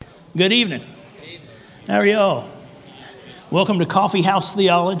Good evening. How are y'all? Welcome to Coffee House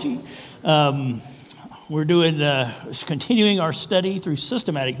Theology. We're continuing our study through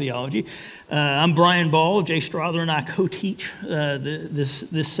systematic theology. I'm Brian Ball. Jay Strother and I co-teach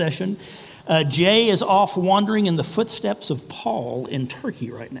this session. Jay is off wandering in the footsteps of Paul in Turkey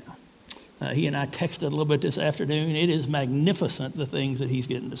right now. He and I texted a little bit this afternoon. It is magnificent, the things that he's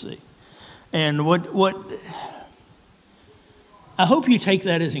getting to see. And what I hope you take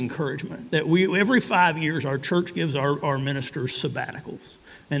that as encouragement, that every 5 years our church gives our ministers sabbaticals.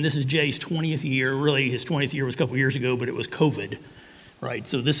 And this is Jay's 20th year. Really, his 20th year was a couple years ago, but it was COVID, right?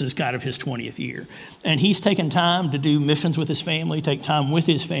 So this is kind of his 20th year. And he's taken time to do missions with his family, take time with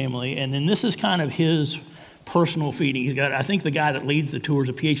his family. And then this is kind of his personal feeding. He's got, I think the guy that leads the tour is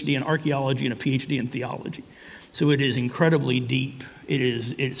a PhD in archaeology and a PhD in theology. So it is incredibly deep.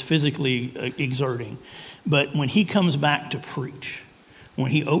 It's physically exerting. But when he comes back to preach,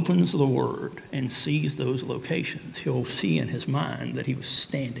 when he opens the Word and sees those locations, he'll see in his mind that he was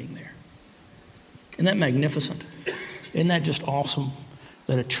standing there. Isn't that magnificent? Isn't that just awesome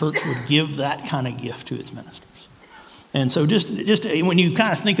that a church would give that kind of gift to its ministers? And so just when you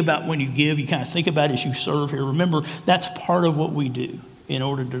kind of think about when you give, you kind of think about as you serve here, remember that's part of what we do in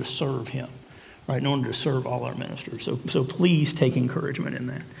order to serve him, right? In order to serve all our ministers. So please take encouragement in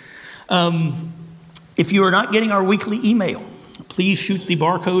that. If you are not getting our weekly email, please shoot the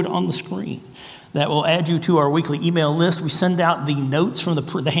barcode on the screen. That will add you to our weekly email list. We send out the notes from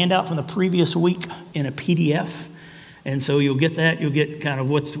the handout from the previous week in a PDF. And so you'll get that. You'll get kind of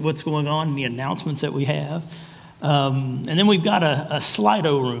what's going on in the announcements that we have. And then we've got a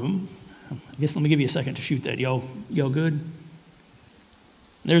Slido room. I guess let me give you a second to shoot that. Y'all good?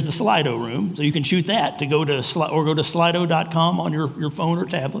 There's the Slido room. So you can shoot that to go to slido.com on your phone or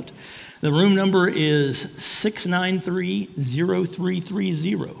tablet. The room number is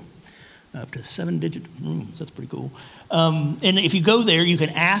 693-0330. Up to 7-digit rooms. That's pretty cool. And if you go there, you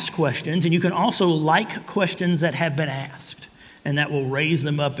can ask questions, and you can also like questions that have been asked, and that will raise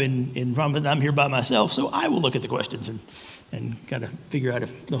them up in front of. I'm here by myself, so I will look at the questions and kind of figure out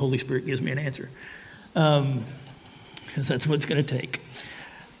if the Holy Spirit gives me an answer, because that's what it's going to take.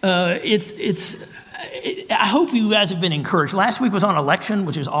 I hope you guys have been encouraged. Last week was on election,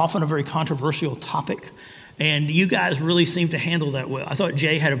 which is often a very controversial topic, and you guys really seemed to handle that well. I thought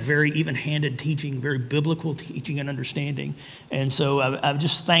Jay had a very even-handed teaching, very biblical teaching and understanding, and so I'm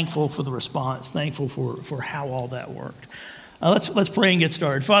just thankful for the response, thankful for how all that worked. Let's pray and get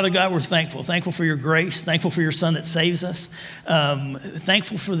started. Father God, we're thankful for your grace, thankful for your Son that saves us,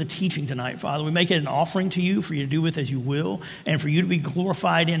 thankful for the teaching tonight, Father. We make it an offering to you for you to do with as you will, and for you to be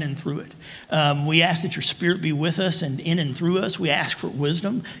glorified in and through it. We ask that your Spirit be with us and in and through us. We ask for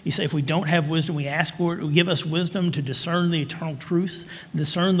wisdom. You say if we don't have wisdom, we ask for it. Give us wisdom to discern the eternal truth,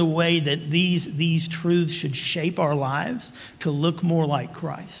 discern the way that these truths should shape our lives to look more like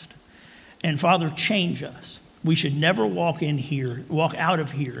Christ. And Father, change us. We should never walk out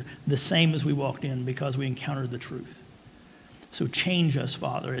of here the same as we walked in because we encountered the truth. So change us,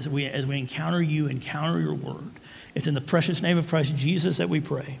 Father, as we encounter you, encounter your word. It's in the precious name of Christ Jesus that we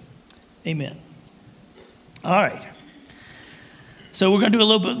pray. Amen. All right. So we're going to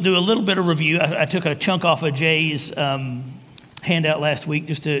do a little bit of review. I took a chunk off of Jay's handout last week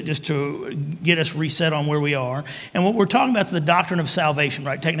just to get us reset on where we are. And what we're talking about is the doctrine of salvation,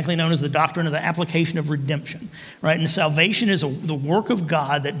 right? Technically known as the doctrine of the application of redemption, right? And salvation is the work of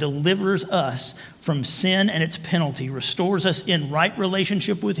God that delivers us from sin and its penalty, restores us in right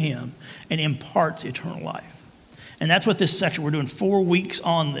relationship with him, and imparts eternal life. And that's what this section, we're doing 4 weeks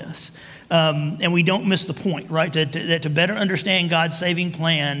on this. And we don't miss the point, right? That to better understand God's saving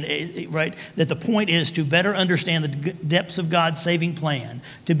plan, right? That the point is to better understand the depths of God's saving plan,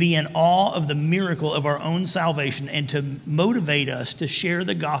 to be in awe of the miracle of our own salvation, and to motivate us to share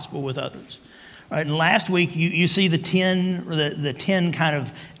the gospel with others. Right? And last week, you see the 10 kind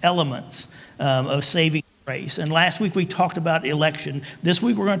of elements of saving grace. And last week we talked about election. This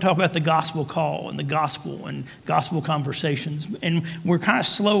week we're going to talk about the gospel call and the gospel and gospel conversations. And we're kind of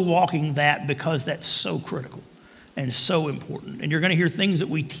slow walking that because that's so critical and so important. And you're going to hear things that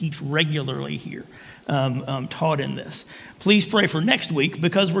we teach regularly here taught in this. Please pray for next week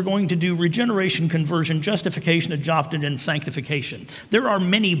because we're going to do regeneration, conversion, justification, adoption, and sanctification. There are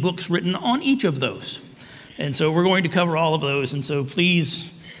many books written on each of those. And so we're going to cover all of those. And so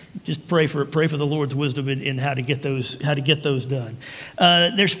please just pray for the Lord's wisdom in how to get those done.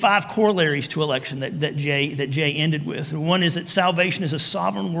 There's 5 corollaries to election that Jay ended with. One is that salvation is a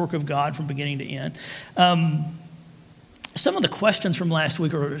sovereign work of God from beginning to end. Some of the questions from last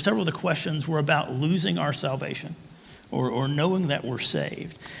week, or several of the questions, were about losing our salvation. or knowing that we're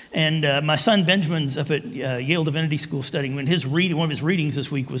saved. And my son Benjamin's up at Yale Divinity School studying. When one of his readings this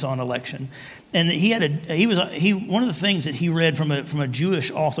week was on election, and one of the things that he read from a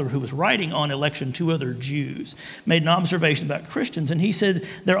Jewish author who was writing on election to other Jews made an observation about Christians, and he said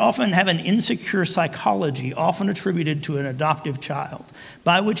they often have an insecure psychology, often attributed to an adoptive child,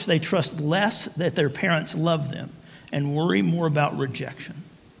 by which they trust less that their parents love them and worry more about rejection.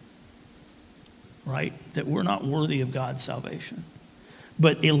 Right? That we're not worthy of God's salvation.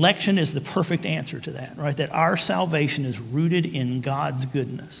 But election is the perfect answer to that, right? That our salvation is rooted in God's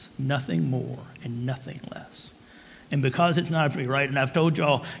goodness, nothing more and nothing less. And because it's not free, right? And I've told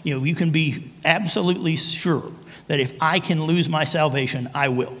y'all, you can be absolutely sure that if I can lose my salvation, I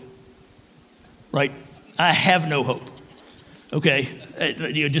will. Right? I have no hope. Okay?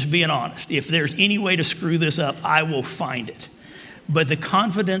 Just being honest. If there's any way to screw this up, I will find it. But the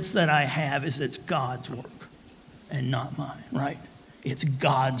confidence that I have is it's God's work and not mine, right? It's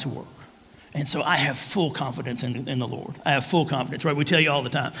God's work. And so I have full confidence in the Lord. I have full confidence, right? We tell you all the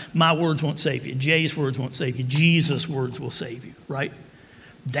time, my words won't save you. Jay's words won't save you. Jesus' words will save you, right?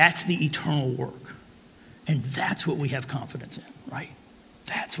 That's the eternal work. And that's what we have confidence in, right?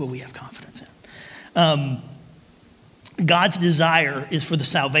 That's what we have confidence in. God's desire is for the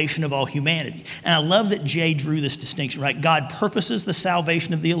salvation of all humanity. And I love that Jay drew this distinction, right? God purposes the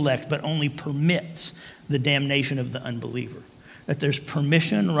salvation of the elect, but only permits the damnation of the unbeliever. That there's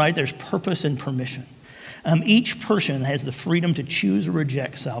permission, right? There's purpose and permission. Each person has the freedom to choose or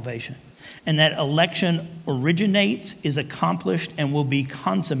reject salvation. And that election originates, is accomplished, and will be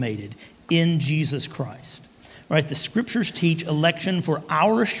consummated in Jesus Christ. Right? The scriptures teach election for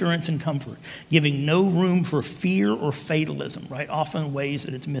our assurance and comfort, giving no room for fear or fatalism, right? Often ways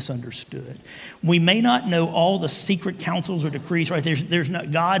that it's misunderstood. We may not know all the secret counsels or decrees, right? There's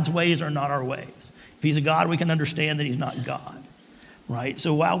not, God's ways are not our ways. If he's a God, we can understand that he's not God, right?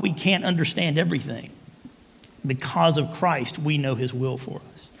 So while we can't understand everything, because of Christ, we know his will for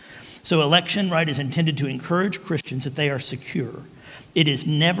us. So election, right, is intended to encourage Christians that they are secure. It is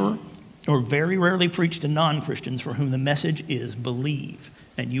never or very rarely preached to non-Christians for whom the message is believe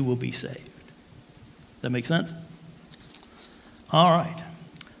and you will be saved. That make sense? All right.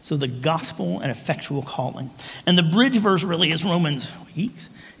 So the gospel and effectual calling. And the bridge verse really is Romans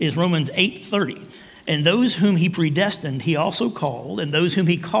 8:30. And those whom he predestined, he also called. And those whom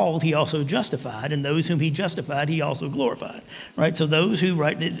he called, he also justified. And those whom he justified, he also glorified. Right? So those who,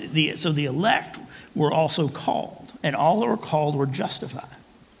 right, so the elect were also called. And all that were called were justified.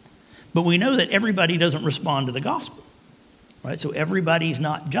 But we know that everybody doesn't respond to the gospel, right? So everybody's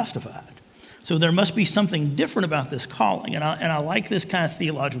not justified. So there must be something different about this calling. And I like this kind of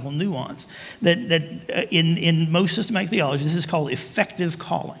theological nuance that in most systematic theology, this is called effective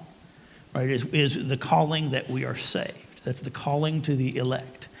calling, right? Is the calling that we are saved. That's the calling to the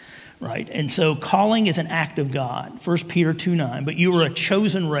elect, right? And so calling is an act of God. 1 Peter 2:9, but you are a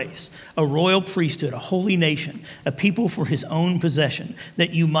chosen race, a royal priesthood, a holy nation, a people for his own possession,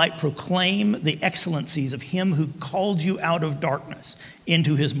 that you might proclaim the excellencies of him who called you out of darkness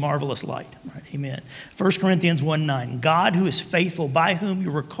into his marvelous light. Right? Amen. 1 Corinthians 1:9, God who is faithful, by whom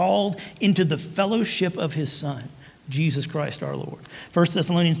you were called into the fellowship of his Son, Jesus Christ our Lord. 1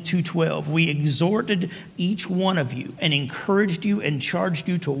 Thessalonians 2:12, we exhorted each one of you and encouraged you and charged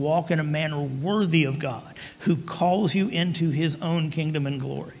you to walk in a manner worthy of God, who calls you into his own kingdom and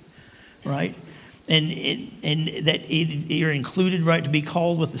glory. Right? And you're included, right, to be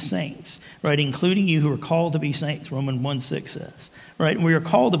called with the saints, right? Including you who are called to be saints, Romans 1:6 says. Right? And we are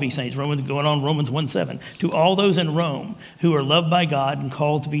called to be saints, Romans 1:7. To all those in Rome who are loved by God and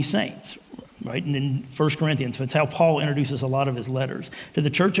called to be saints. Right? And in 1 Corinthians, that's how Paul introduces a lot of his letters. To the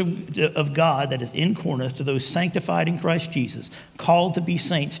church of God that is in Corinth, to those sanctified in Christ Jesus, called to be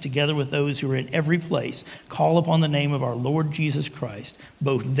saints together with those who are in every place, call upon the name of our Lord Jesus Christ,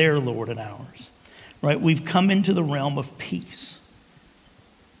 both their Lord and ours. Right? We've come into the realm of peace.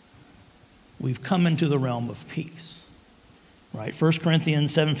 We've come into the realm of peace. Right? 1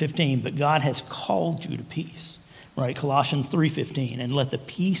 Corinthians 7:15, but God has called you to peace. Right? Colossians 3:15, and let the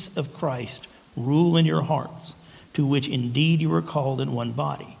peace of Christ rule in your hearts, to which indeed you were called in one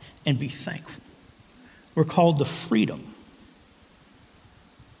body, and be thankful. We're called to freedom.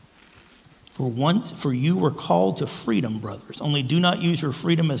 For you were called to freedom, brothers. Only do not use your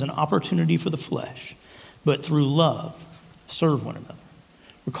freedom as an opportunity for the flesh, but through love, serve one another.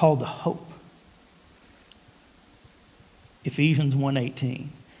 We're called to hope. Ephesians 1:18.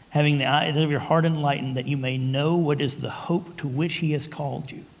 Having the eyes of your heart enlightened, that you may know what is the hope to which he has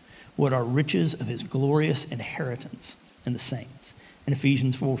called you, what are riches of his glorious inheritance in the saints, in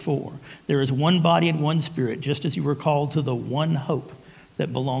Ephesians 4:4. There is one body and one spirit, just as you were called to the one hope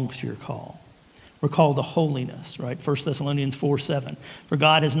that belongs to your call. We're called to holiness, right? 1 Thessalonians 4:7. For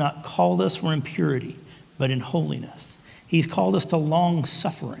God has not called us for impurity, but in holiness. He's called us to long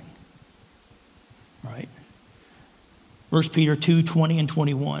suffering, right? 1 Peter 2:20 and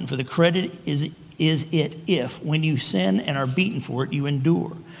 21. For the credit is it if, when you sin and are beaten for it, you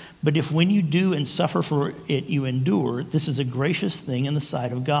endure. But if when you do and suffer for it, you endure, this is a gracious thing in the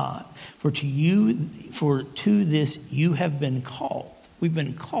sight of God. For to this you have been called. We've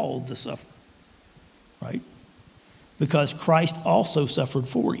been called to suffer, right? Because Christ also suffered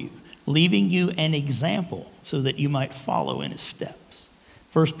for you, leaving you an example so that you might follow in his steps.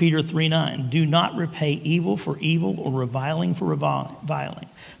 1 Peter 3:9, do not repay evil for evil or reviling for reviling,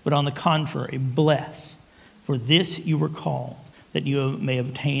 but on the contrary, bless. For this you were called, that you may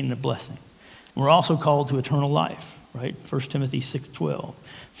obtain the blessing. We're also called to eternal life, right? 1 Timothy 6:12.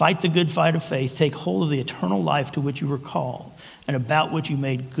 Fight the good fight of faith, take hold of the eternal life to which you were called, and about which you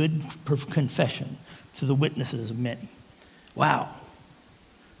made good confession to the witnesses of many. Wow,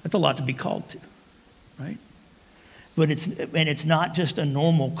 that's a lot to be called to, right? But it's not just a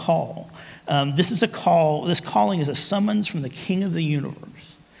normal call. This calling is a summons from the King of the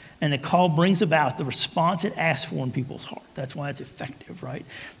universe. And the call brings about the response it asks for in people's heart. That's why it's effective, right?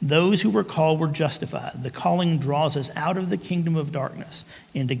 Those who were called were justified. The calling draws us out of the kingdom of darkness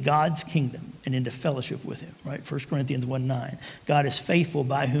into God's kingdom and into fellowship with him, right? 1 Corinthians 1:9. God is faithful,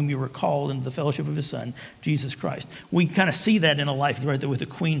 by whom you were called into the fellowship of his Son, Jesus Christ. We kind of see that in a life right there with the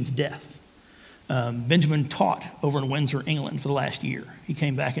Queen's death. Benjamin taught over in Windsor, England for the last year. He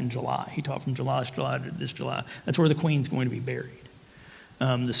came back in July. He taught from July to this July. That's where the Queen's going to be buried.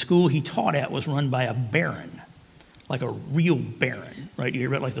 The school he taught at was run by a baron, like a real baron, right? You hear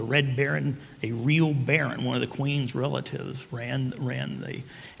about like the Red Baron, a real baron, one of the Queen's relatives ran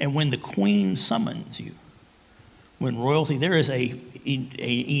and when the Queen summons you, when royalty, there is a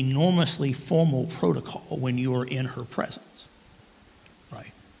enormously formal protocol when you are in her presence,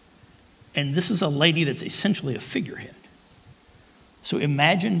 right? And this is a lady that's essentially a figurehead. So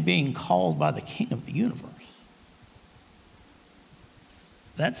imagine being called by the King of the universe.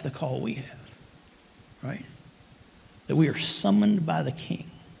 That's the call we have, right? That we are summoned by the King.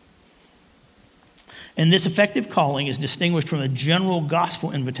 And this effective calling is distinguished from a general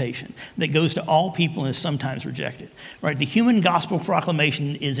gospel invitation that goes to all people and is sometimes rejected, right? The human gospel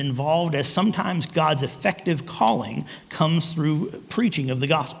proclamation is involved as sometimes God's effective calling comes through preaching of the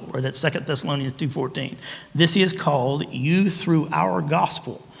gospel, right? That's 2 Thessalonians 2:14. This he has called you through our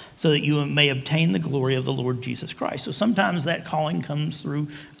gospel, so that you may obtain the glory of the Lord Jesus Christ. So sometimes that calling comes through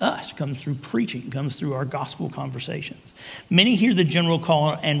us, comes through preaching, comes through our gospel conversations. Many hear the general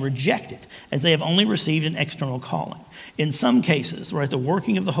call and reject it, as they have only received an external calling. In some cases, right, the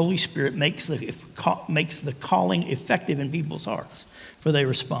working of the Holy Spirit makes the calling effective in people's hearts, for they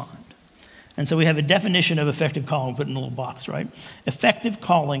respond. And so we have a definition of effective calling put in a little box, right? Effective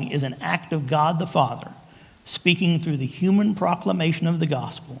calling is an act of God the Father speaking through the human proclamation of the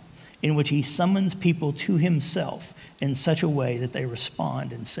gospel, in which he summons people to himself in such a way that they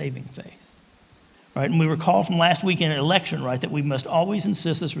respond in saving faith. Right? And we recall from last week in election, right, that we must always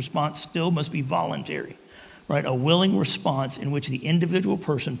insist this response still must be voluntary, right? A willing response in which the individual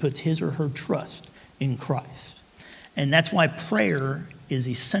person puts his or her trust in Christ. And that's why prayer is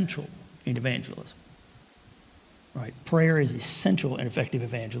essential in evangelism. Right? Prayer is essential in effective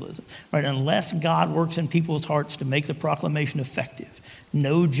evangelism. Right? Unless God works in people's hearts to make the proclamation effective,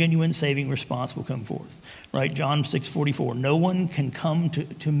 no genuine saving response will come forth. Right? John 6:44, no one can come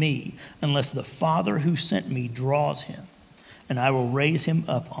to me unless the Father who sent me draws him, and I will raise him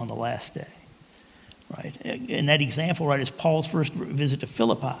up on the last day. Right? And that example, right, is Paul's first visit to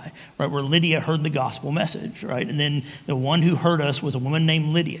Philippi, right, where Lydia heard the gospel message, right? And then the one who heard us was a woman named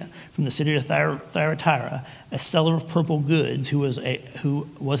Lydia from the city of Thyatira, a seller of purple goods who was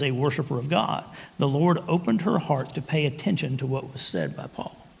a worshiper of God. The Lord opened her heart to pay attention to what was said by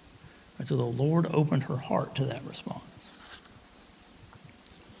Paul. Right? So the Lord opened her heart to that response.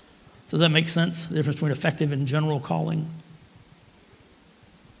 Does that make sense? The difference between effective and general calling?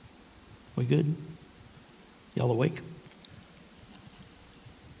 We good? Y'all awake?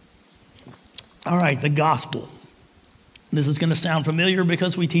 All right, the gospel. This is going to sound familiar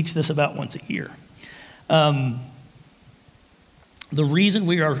because we teach this about once a year. The reason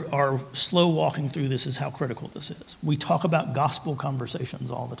we are slow walking through this is how critical this is. We talk about gospel conversations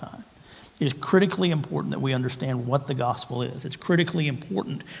all the time. It is critically important that we understand what the gospel is. It's critically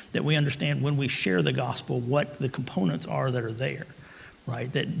important that we understand when we share the gospel what the components are that are there.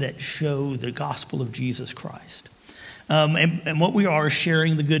 Right, that show the gospel of Jesus Christ. And what we are is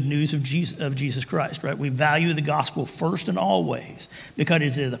sharing the good news of Jesus Christ, right? We value the gospel first and always because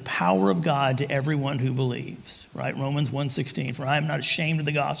it is the power of God to everyone who believes, right? Romans 1:16, for I am not ashamed of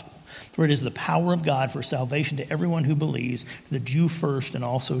the gospel, for it is the power of God for salvation to everyone who believes, the Jew first and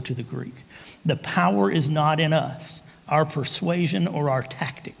also to the Greek. The power is not in us, our persuasion or our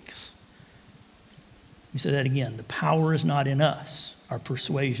tactics. Let me say that again. The power is not in us, our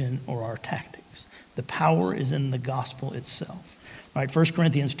persuasion or our tactics. The power is in the gospel itself. All right, 1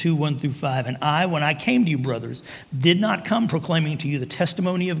 Corinthians 2:1-5. And I, when I came to you, brothers, did not come proclaiming to you the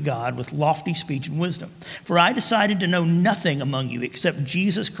testimony of God with lofty speech and wisdom. For I decided to know nothing among you except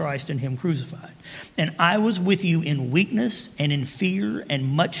Jesus Christ and him crucified. And I was with you in weakness and in fear and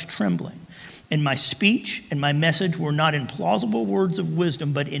much trembling. And my speech and my message were not in plausible words of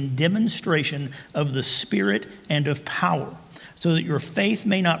wisdom, but in demonstration of the Spirit and of power, so that your faith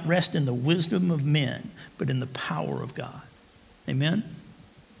may not rest in the wisdom of men, but in the power of God. Amen?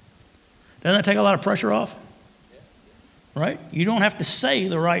 Doesn't that take a lot of pressure off? Right? You don't have to say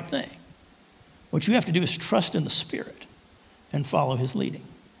the right thing. What you have to do is trust in the Spirit and follow his leading.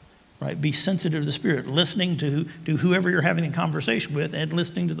 Right? Be sensitive to the Spirit, listening to whoever you're having a conversation with and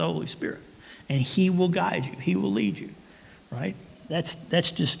listening to the Holy Spirit. And he will guide you. He will lead you. Right? That's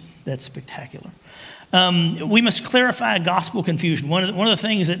spectacular. We must clarify gospel confusion. One of the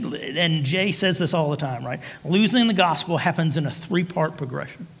things that, and Jay says this all the time, right? Losing the gospel happens in a three-part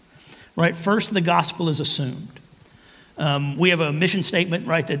progression, right? First, the gospel is assumed. We have a mission statement,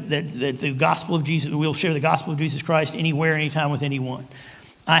 right? That the gospel of Jesus, we'll share the gospel of Jesus Christ anywhere, anytime with anyone.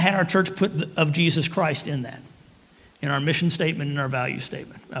 I had our church put of Jesus Christ in that, in our mission statement and our value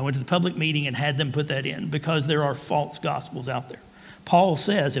statement. I went to the public meeting and had them put that in because there are false gospels out there. Paul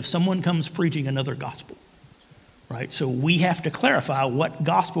says if someone comes preaching another gospel, right? So we have to clarify what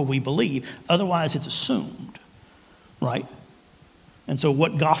gospel we believe. Otherwise, it's assumed, right? And so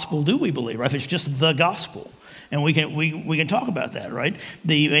what gospel do we believe, right? If it's just the gospel. And we can talk about that, right?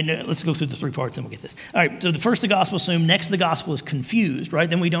 Let's go through the three parts and we'll get this. All right, so the first, the gospel assumed. Next, the gospel is confused, right?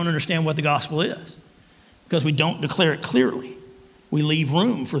 Then we don't understand what the gospel is because we don't declare it clearly. We leave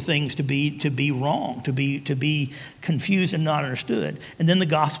room for things to be wrong, to be confused and not understood. And then the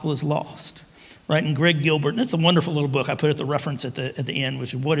gospel is lost, right? And Greg Gilbert, and it's a wonderful little book. I put it the reference at the end,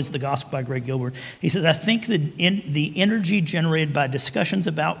 which is What is the Gospel by Greg Gilbert. He says, I think the energy generated by discussions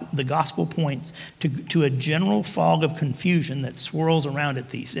about the gospel points to a general fog of confusion that swirls around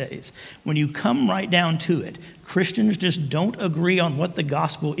it these days. When you come right down to it, Christians just don't agree on what the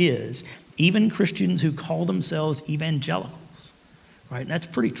gospel is, even Christians who call themselves evangelical. Right, and that's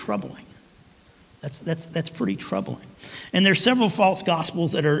pretty troubling. That's pretty troubling. And there's several false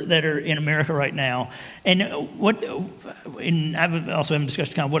gospels that are in America right now. And I've also had a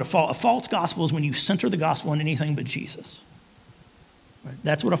discussion kind of what a false gospel is when you center the gospel on anything but Jesus. Right?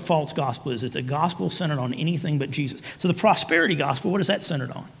 That's what a false gospel is. It's a gospel centered on anything but Jesus. So the prosperity gospel, what is that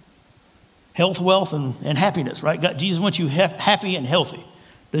centered on? Health, wealth, and happiness, right? God, Jesus wants you happy and healthy.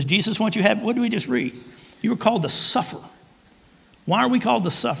 Does Jesus want you happy? What do we just read? You were called to suffer. Why are we called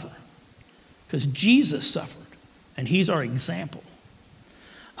to suffer? Because Jesus suffered, and he's our example.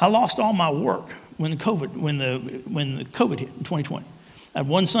 I lost all my work when the COVID hit in 2020. I had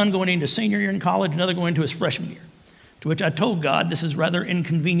one son going into senior year in college, another going into his freshman year, to which I told God, this is rather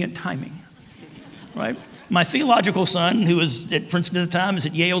inconvenient timing, right? My theological son, who was at Princeton at the time, is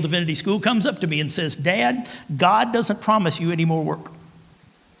at Yale Divinity School, comes up to me and says, Dad, God doesn't promise you any more work.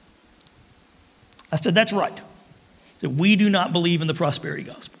 I said, that's right. That we do not believe in the prosperity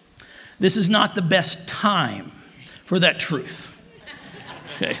gospel. This is not the best time for that truth.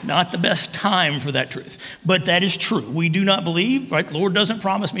 Okay, not the best time for that truth. But that is true. We do not believe, right? The Lord doesn't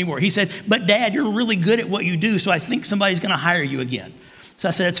promise me more. He said, but Dad, you're really good at what you do, so I think somebody's going to hire you again. So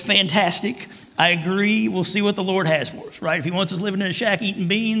I said, it's fantastic. I agree. We'll see what the Lord has for us, right? If he wants us living in a shack eating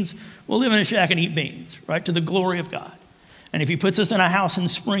beans, we'll live in a shack and eat beans, right? To the glory of God. And if he puts us in a house in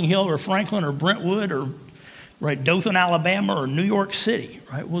Spring Hill or Franklin or Brentwood or right, Dothan, Alabama, or New York City,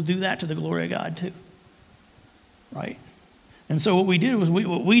 right? We'll do that to the glory of God too, right? And so what we did was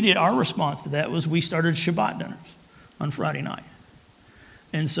our response to that was we started Shabbat dinners on Friday night.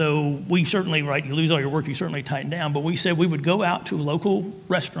 And so we certainly, right, you lose all your work, you certainly tighten down, but we said we would go out to local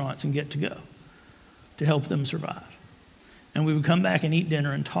restaurants and get to go to help them survive. And we would come back and eat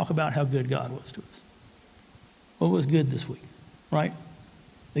dinner and talk about how good God was to us. What was good this week, right?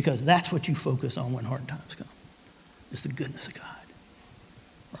 Because that's what you focus on when hard times come. It's the goodness of God,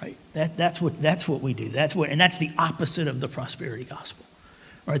 right? That's what we do. And that's the opposite of the prosperity gospel,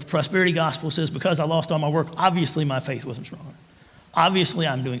 right? The prosperity gospel says because I lost all my work, obviously my faith wasn't strong. Obviously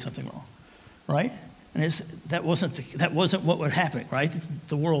I'm doing something wrong, right? And that wasn't what would happen, right?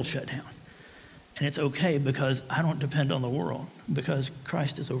 The world shut down. And it's okay because I don't depend on the world, because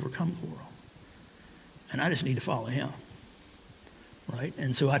Christ has overcome the world. And I just need to follow him, right?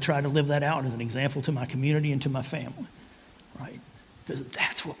 And so I try to live that out as an example to my community and to my family, right? Because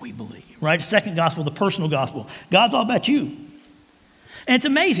that's what we believe, right? Second gospel, the personal gospel. God's all about you. And it's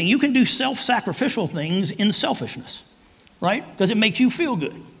amazing. You can do self-sacrificial things in selfishness, right? Because it makes you feel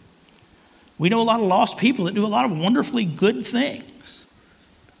good. We know a lot of lost people that do a lot of wonderfully good things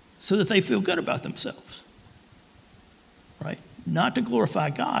so that they feel good about themselves, right? Not to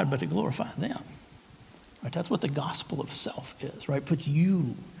glorify God, but to glorify them. Right? That's what the gospel of self is, right? Puts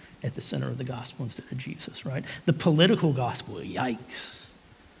you at the center of the gospel instead of Jesus, right? The political gospel, yikes,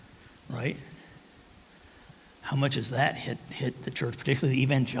 right? How much has that hit the church, particularly the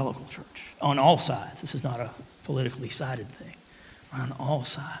evangelical church, on all sides? This is not a politically sided thing, on all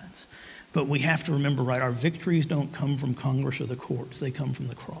sides. But we have to remember, right, our victories don't come from Congress or the courts. They come from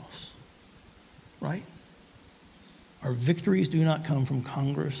the cross, right? Our victories do not come from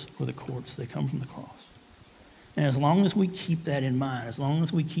Congress or the courts. They come from the cross. And as long as we keep that in mind, as long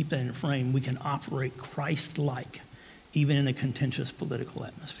as we keep that in frame, we can operate Christ-like, even in a contentious political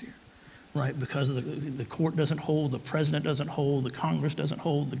atmosphere, right? Because the court doesn't hold, the president doesn't hold, the Congress doesn't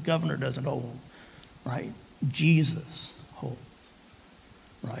hold, the governor doesn't hold, right? Jesus holds.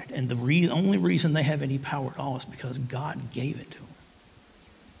 Right? And the only reason they have any power at all is because God gave it to them.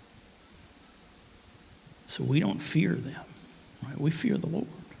 So we don't fear them. Right? We fear the Lord.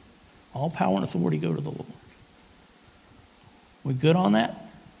 All power and authority go to the Lord. We good on that?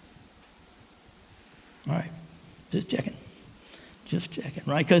 All right. Just checking. Just checking,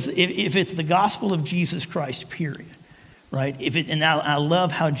 right? Because if it's the gospel of Jesus Christ, period, right? And I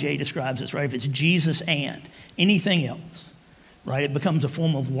love how Jay describes this, right? If it's Jesus and anything else, right, it becomes a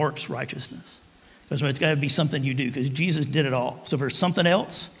form of works righteousness. Because it's got to be something you do, because Jesus did it all. So if there's something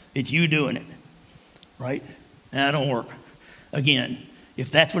else, it's you doing it, right? And that don't work. Again, if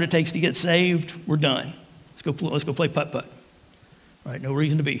that's what it takes to get saved, we're done. Let's go play putt-putt, right? No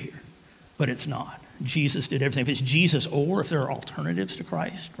reason to be here, but it's not. Jesus did everything. If it's Jesus, or if there are alternatives to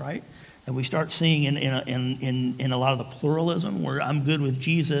Christ, right? And we start seeing in a lot of the pluralism where I'm good with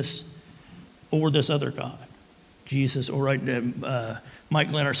Jesus or this other God. Jesus, or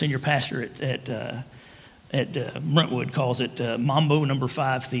Mike Glenn, our senior pastor at Brentwood, calls it Mambo number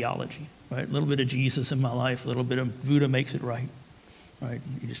 5 theology. Right, a little bit of Jesus in my life, a little bit of Buddha makes it right. Right,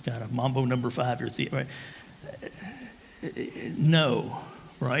 you just kind of Mambo number 5 right? No,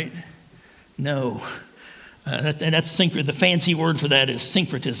 right? No, and that's the fancy word for that is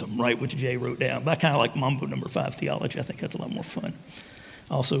syncretism, right? Which Jay wrote down. But I kind of like Mambo number 5 theology. I think that's a lot more fun.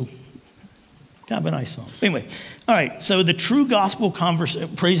 Also, kind of a nice song. Anyway, all right, so the true gospel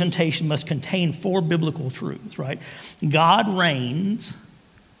presentation must contain 4 biblical truths, right? God reigns.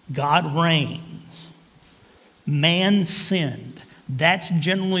 Man sinned. That's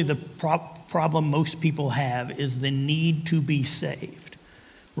generally the problem most people have, is the need to be saved,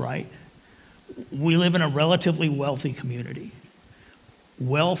 right? We live in a relatively wealthy community.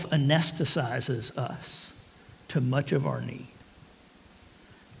 Wealth anesthetizes us to much of our need.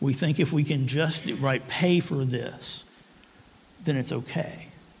 We think if we can just, pay for this, then it's okay.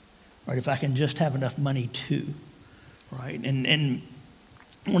 Right? If I can just have enough money too. Right? And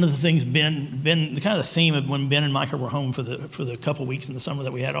one of the things Ben, the kind of the theme of when Ben and Micah were home for the couple of weeks in the summer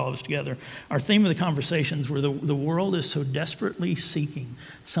that we had all of us together, our theme of the conversations were the world is so desperately seeking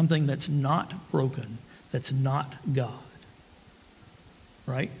something that's not broken, that's not God.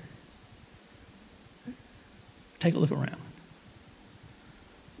 Right? Take a look around.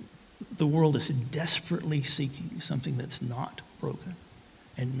 The world is desperately seeking something that's not broken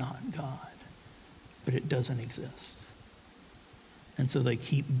and not God, but it doesn't exist. And so they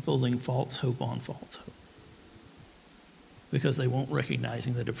keep building false hope on false hope because they won't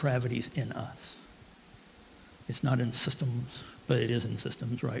recognizing the depravities in us. It's not in systems, but it is in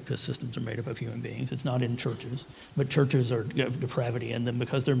systems, right? Because systems are made up of human beings. It's not in churches, but churches are have depravity in them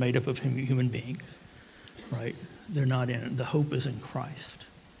because they're made up of human beings, right? They're not in it. The hope is in Christ.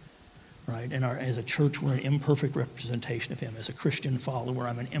 Right? And as a church, we're an imperfect representation of him. As a Christian follower,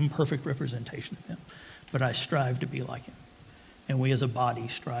 I'm an imperfect representation of him. But I strive to be like him. And we as a body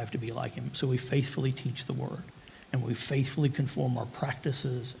strive to be like him. So we faithfully teach the word. And we faithfully conform our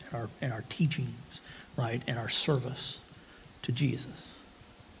practices and our teachings, right? And our service to Jesus.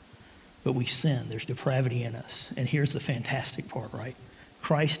 But we sin. There's depravity in us. And here's the fantastic part, right?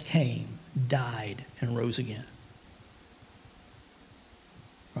 Christ came, died, and rose again.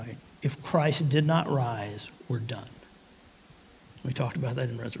 Right? If Christ did not rise, we're done. We talked about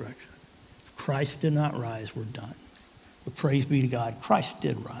that in resurrection. If Christ did not rise, we're done. But praise be to God, Christ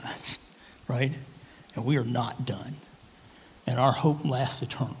did rise, right? And we are not done. And our hope lasts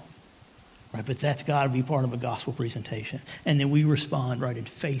eternal, right? But that's got to be part of a gospel presentation. And then we respond, right, in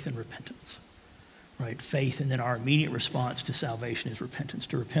faith and repentance, right? Faith, and then our immediate response to salvation is repentance,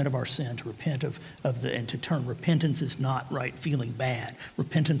 to repent of our sin, to repent and to turn. Repentance is not, right, feeling bad.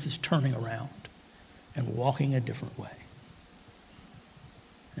 Repentance is turning around and walking a different way.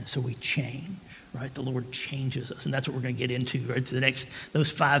 And so we change, right? The Lord changes us. And that's what we're going to get into, right?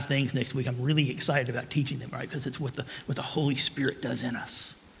 Those 5 things next week. I'm really excited about teaching them, right? Because it's what the Holy Spirit does in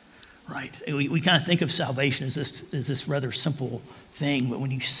us, right? We kind of think of salvation as this rather simple thing, but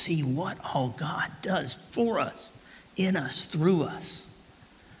when you see what all God does for us, in us, through us,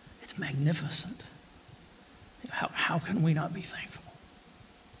 it's magnificent. How can we not be thankful,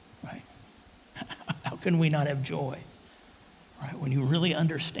 right? How can we not have joy? Right, when you really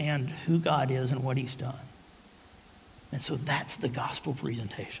understand who God is and what he's done. And so that's the gospel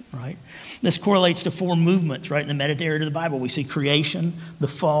presentation, right? This correlates to 4 movements, right? In the metadata of the Bible, we see creation, the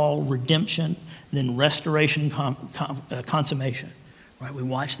fall, redemption, then restoration, consummation, right? We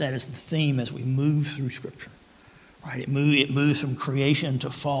watch that as the theme as we move through Scripture, right? It moves from creation to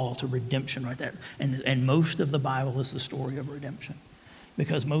fall to redemption, right? And most of the Bible is the story of redemption,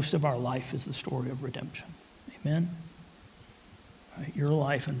 because most of our life is the story of redemption. Amen? Right, your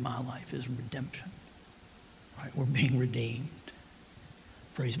life and my life is redemption. Right, we're being redeemed.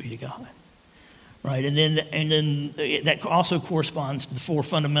 Praise be to God. Right, and then that also corresponds to the 4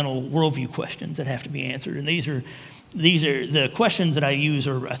 fundamental worldview questions that have to be answered. And these are the questions that I use.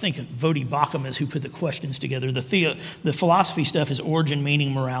 Or I think Vodi Bakum is who put the questions together. The philosophy stuff is origin,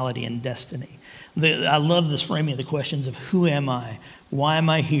 meaning, morality, and destiny. I love this framing of the questions of who am I, why am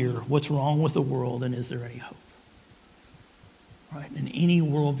I here, what's wrong with the world, and is there any hope? Right? And any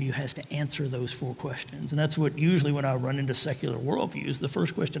worldview has to answer those 4 questions. And that's what usually when I run into secular worldviews, the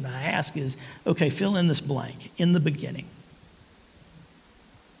first question I ask is, okay, fill in this blank. In the beginning.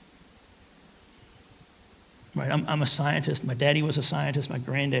 Right? I'm a scientist. My daddy was a scientist. My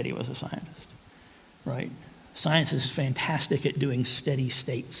granddaddy was a scientist. Right? Science is fantastic at doing steady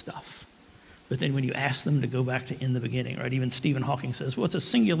state stuff. But then when you ask them to go back to in the beginning, right? Even Stephen Hawking says, well, it's a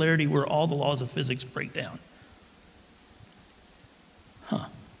singularity where all the laws of physics break down.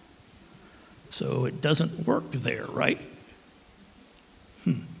 So it doesn't work there, right?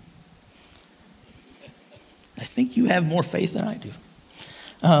 I think you have more faith than I do.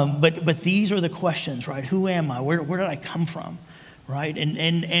 But these are the questions, right? Who am I? Where did I come from? Right?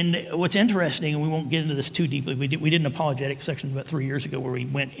 And what's interesting, and we won't get into this too deeply, we did an apologetic section about 3 years ago where we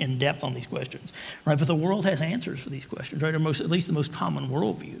went in depth on these questions, right? But the world has answers for these questions, right? Or at least the most common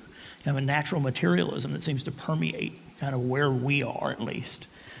worldview, kind of a natural materialism that seems to permeate kind of where we are, at least.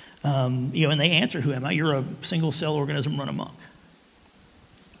 And they answer, who am I? You're a single cell organism run amok.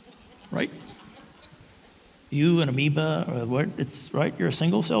 Right? You, an amoeba, or what? It's right. You're a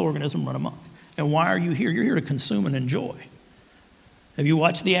single cell organism run amok. And why are you here? You're here to consume and enjoy. Have you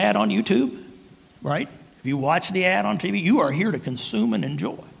watched the ad on YouTube? Right? If you watch the ad on TV, you are here to consume and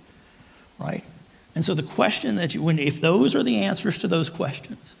enjoy. Right? And so the question that if those are the answers to those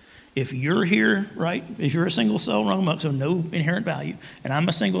questions, if you're here, right, if you're a single cell run amok, so no inherent value, and I'm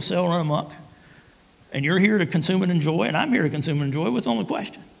a single cell run amok, and you're here to consume and enjoy, and I'm here to consume and enjoy, what's the only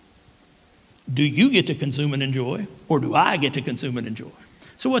question? Do you get to consume and enjoy, or do I get to consume and enjoy?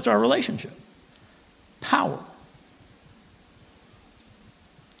 So what's our relationship? Power.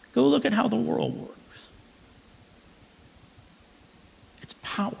 Go look at how the world works. It's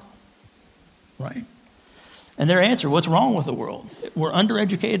power, right? And their answer, what's wrong with the world? We're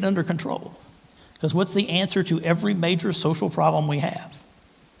undereducated, under control. Because what's the answer to every major social problem we have?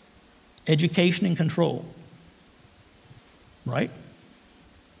 Education and control. Right?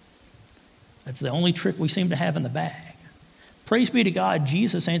 That's the only trick we seem to have in the bag. Praise be to God,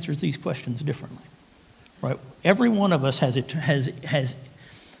 Jesus answers these questions differently. Right? Every one of us has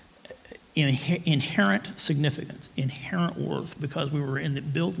inherent significance, inherent worth, because we were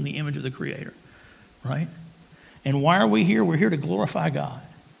built in the image of the Creator. Right? And why are we here? We're here to glorify God.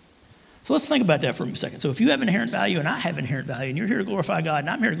 So let's think about that for a second. So if you have inherent value and I have inherent value and you're here to glorify God and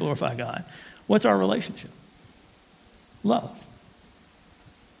I'm here to glorify God, what's our relationship? Love.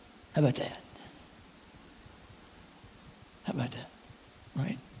 How about that? How about that?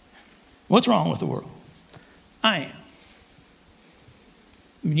 Right? What's wrong with the world? I am.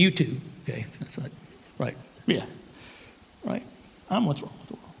 I mean, you too. Okay, that's not right. Yeah. Right? I'm what's wrong with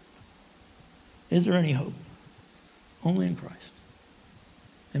the world. Is there any hope? Only in Christ.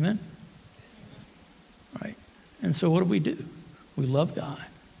 Amen? Right? And so what do? We love God.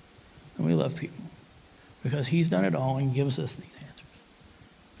 and we love people because he's done it all and gives us these answers.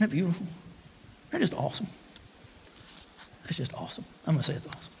 Isn't that beautiful? Isn't that just awesome? That's just awesome. I'm going to say it's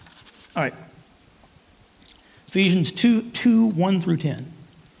awesome. All right. Ephesians 2, 1 through 10.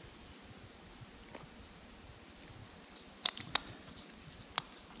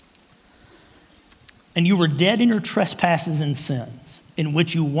 And you were dead in your trespasses and sins, in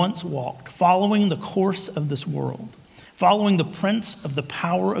which you once walked, following the course of this world, following the prince of the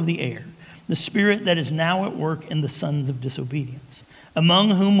power of the air, the spirit that is now at work in the sons of disobedience,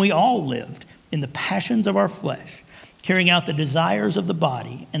 among whom we all lived in the passions of our flesh, carrying out the desires of the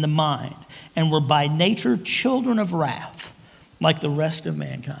body and the mind, and were by nature children of wrath, like the rest of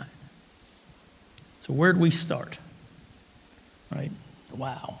mankind. So where do we start? Right?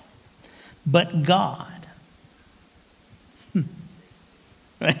 Wow. But God.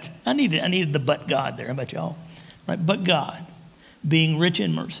 Right? I needed the but God there. How about y'all? Right? But God, being rich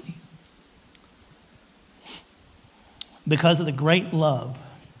in mercy, because of the great love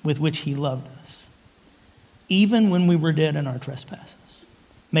with which he loved us, even when we were dead in our trespasses,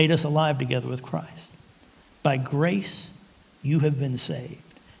 made us alive together with Christ. By grace you have been saved,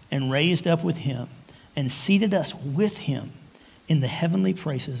 and raised up with him, and seated us with him in the heavenly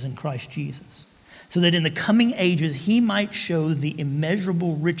places in Christ Jesus, so that in the coming ages he might show the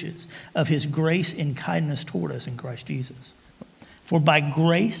immeasurable riches of his grace and kindness toward us in Christ Jesus. For by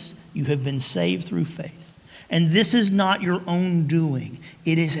grace you have been saved through faith. And this is not your own doing.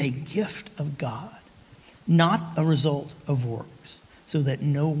 It is a gift of God, not a result of works, so that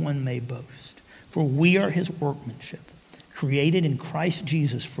no one may boast. For we are his workmanship, created in Christ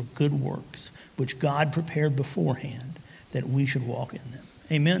Jesus for good works, which God prepared beforehand that we should walk in them.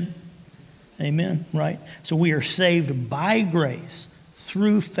 Amen? Amen, right? So we are saved by grace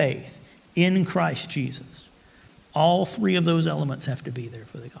through faith in Christ Jesus. All three of those elements have to be there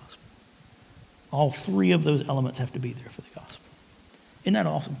for the gospel. All three of those elements have to be there for the gospel. Isn't that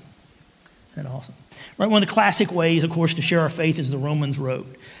awesome? Isn't that awesome? Right, one of the classic ways, of course, to share our faith is the Romans road.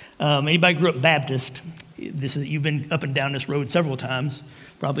 Anybody grew up Baptist, you've been up and down this road several times,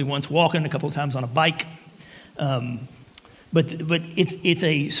 probably once walking, a couple of times on a bike. But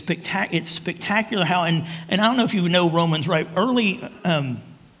it's spectacular how, and I don't know if you know Romans, right? Early,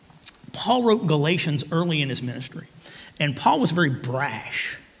 Paul wrote Galatians early in his ministry. And Paul was very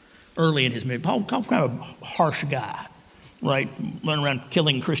brash early in his ministry. Paul was kind of a harsh guy, right? Running around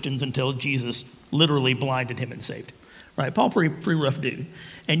killing Christians until Jesus literally blinded him and saved him. Right? Paul, pretty rough dude.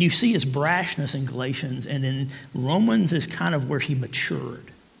 And you see his brashness in Galatians, and then Romans is kind of where he matured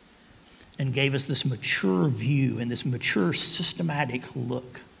and gave us this mature view and this mature systematic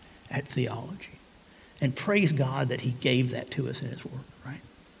look at theology. And praise God that he gave that to us in his word, right?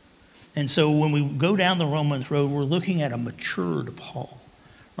 And so when we go down the Romans road, we're looking at a matured Paul,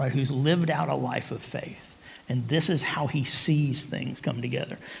 right, who's lived out a life of faith. And this is how he sees things come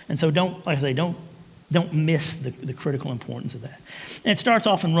together. And so don't miss the critical importance of that. And it starts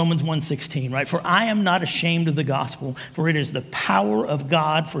off in Romans 1:16, right? For I am not ashamed of the gospel, for it is the power of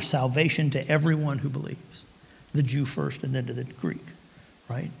God for salvation to everyone who believes, the Jew first and then to the Greek,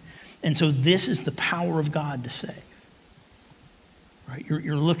 right? And so this is the power of God to save, right?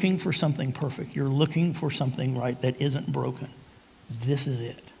 You're looking for something perfect. You're looking for something, right, that isn't broken. This is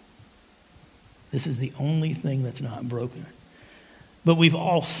it. This is the only thing that's not broken. But we've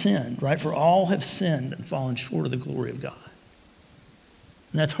all sinned, right? For all have sinned and fallen short of the glory of God.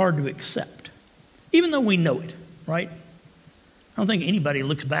 And that's hard to accept, even though we know it, right? I don't think anybody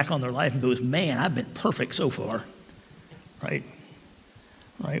looks back on their life and goes, man, I've been perfect so far, right?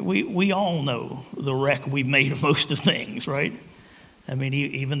 Right? We all know the wreck we've made of most of things, right? I mean,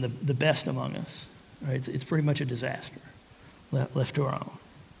 even the best among us, right? It's pretty much a disaster left to our own.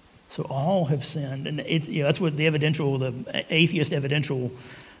 So all have sinned, and that's what the atheist evidential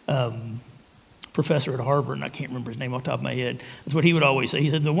professor at Harvard, and I can't remember his name off the top of my head, that's what he would always say. He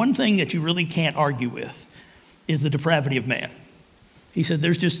said, the one thing that you really can't argue with is the depravity of man. He said,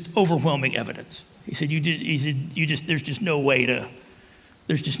 there's just overwhelming evidence. He said, you just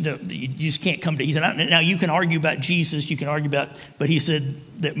can't come to, he said, now you can argue about Jesus, but he said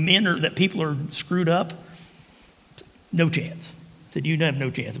that people are screwed up, no chance. Said you have no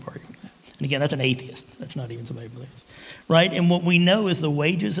chance of arguing that. And again, that's an atheist. That's not even somebody who believes, right? And what we know is the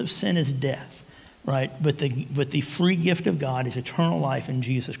wages of sin is death, right? But the free gift of God is eternal life in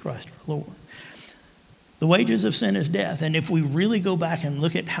Jesus Christ our Lord. The wages of sin is death. And if we really go back and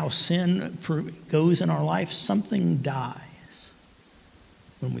look at how sin goes in our life, something dies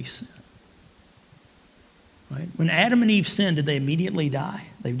when we sin, right? When Adam and Eve sinned, did they immediately die?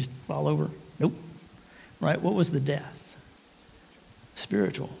 They just fall over? Nope. Right? What was the death?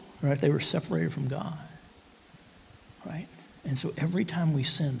 Spiritual, right? They were separated from God, right? And so every time we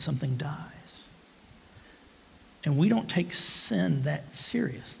sin, something dies. And we don't take sin that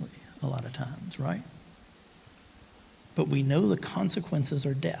seriously a lot of times, right? But we know the consequences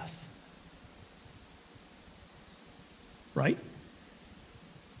are death, right?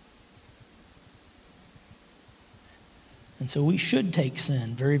 And so we should take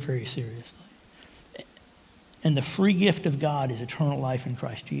sin very, very seriously. And the free gift of God is eternal life in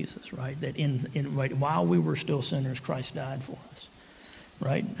Christ Jesus, right? That right, while we were still sinners, Christ died for us,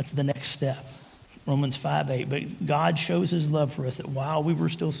 right? That's the next step. Romans 5:8. But God shows his love for us that while we were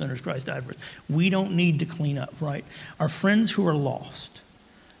still sinners, Christ died for us. We don't need to clean up, right? Our friends who are lost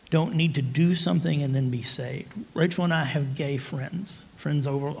don't need to do something and then be saved. Rachel and I have gay friends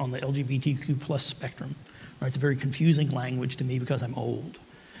over on the LGBTQ plus spectrum. Right? It's a very confusing language to me because I'm old.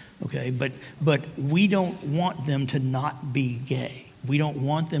 Okay, but we don't want them to not be gay. We don't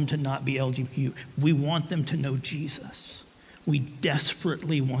want them to not be LGBTQ. We want them to know Jesus. We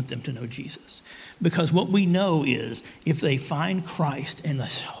desperately want them to know Jesus. Because what we know is if they find Christ and the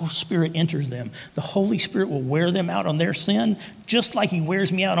Holy Spirit enters them, the Holy Spirit will wear them out on their sin just like he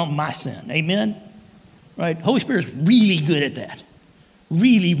wears me out on my sin. Amen? Right? Holy Spirit's really good at that.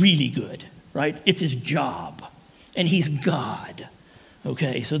 Really, really good. Right? It's his job. And he's God.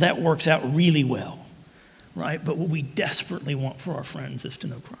 Okay, so that works out really well. Right? But what we desperately want for our friends is to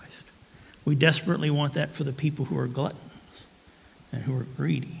know Christ. We desperately want that for the people who are gluttons and who are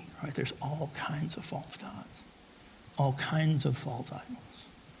greedy. Right? There's all kinds of false gods. All kinds of false idols.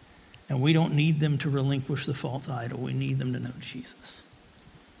 And we don't need them to relinquish the false idol. We need them to know Jesus.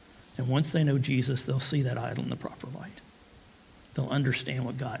 And once they know Jesus, they'll see that idol in the proper light. They'll understand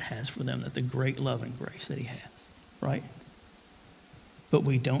what God has for them, that the great love and grace that he has, right? But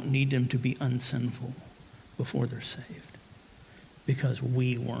we don't need them to be unsinful before they're saved because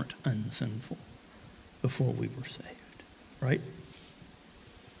we weren't unsinful before we were saved, right?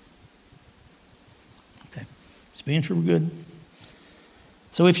 Okay, just being sure we're good.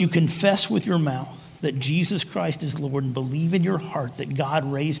 So if you confess with your mouth that Jesus Christ is Lord and believe in your heart that God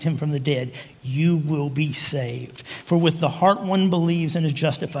raised him from the dead, you will be saved. For with the heart one believes and is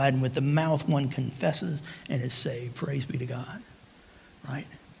justified, and with the mouth one confesses and is saved. Praise be to God, right?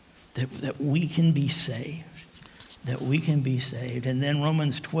 That we can be saved. That we can be saved. And then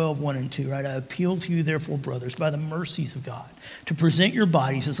Romans 12:1-2, right? I appeal to you, therefore, brothers, by the mercies of God, to present your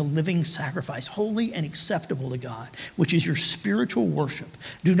bodies as a living sacrifice, holy and acceptable to God, which is your spiritual worship.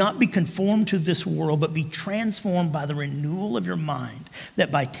 Do not be conformed to this world, but be transformed by the renewal of your mind,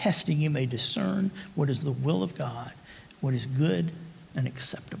 that by testing you may discern what is the will of God, what is good and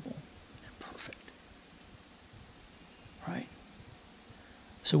acceptable and perfect. Right?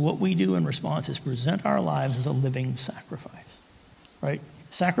 So what we do in response is present our lives as a living sacrifice, right?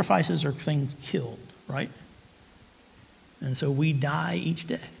 Sacrifices are things killed, right? And so we die each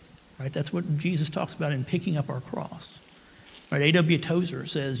day, right? That's what Jesus talks about in picking up our cross, right? A.W. Tozer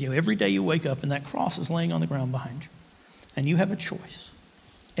says, every day you wake up and that cross is laying on the ground behind you. And you have a choice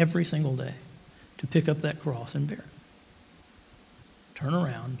every single day to pick up that cross and bear it. Turn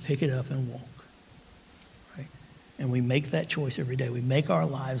around, pick it up and walk. And we make that choice every day. We make our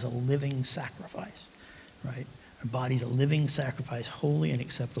lives a living sacrifice, right? Our body's a living sacrifice, holy and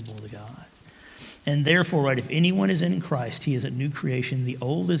acceptable to God. And therefore, right, if anyone is in Christ, he is a new creation. The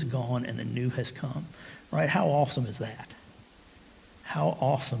old is gone and the new has come, right? How awesome is that? How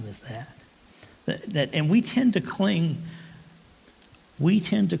awesome is that? And we tend to cling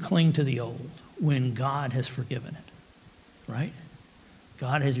to the old when God has forgiven it, right?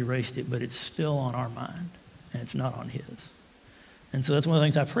 God has erased it, but it's still on our mind. And it's not on his. And so that's one of the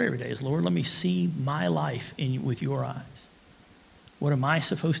things I pray every day is, Lord, let me see my life with your eyes. What am I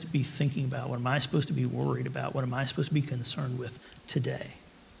supposed to be thinking about? What am I supposed to be worried about? What am I supposed to be concerned with today,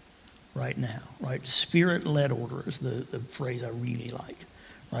 right now, right? Spirit-led order is the phrase I really like,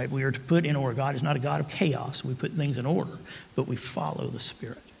 right? We are to put in order. God is not a God of chaos. We put things in order, but we follow the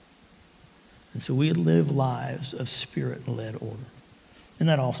Spirit. And so we live lives of Spirit-led order. Isn't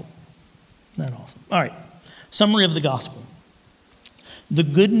that awesome? Isn't that awesome? All right. Summary of the gospel. The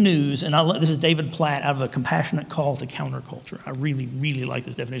good news, and this is David Platt out of A Compassionate Call to Counterculture. I really, really like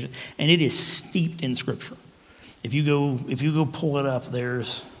this definition. And it is steeped in Scripture. If you go pull it up,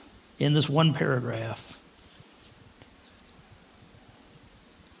 there's, in this one paragraph,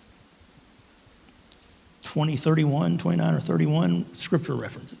 29 or 31 Scripture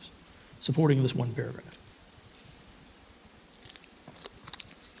references supporting this one paragraph.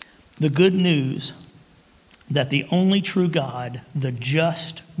 The good news that the only true God, the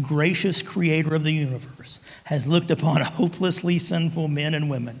just, gracious creator of the universe, has looked upon hopelessly sinful men and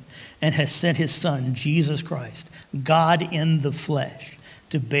women and has sent his Son, Jesus Christ, God in the flesh,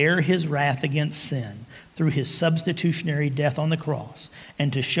 to bear his wrath against sin through his substitutionary death on the cross,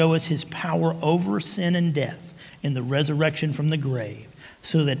 and to show us his power over sin and death in the resurrection from the grave,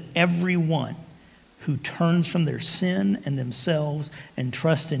 so that everyone who turns from their sin and themselves and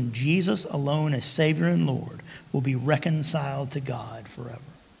trusts in Jesus alone as Savior and Lord will be reconciled to God forever.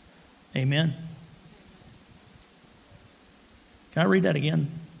 Amen? Can I read that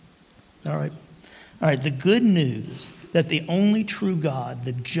again? All right. All right. The good news that the only true God,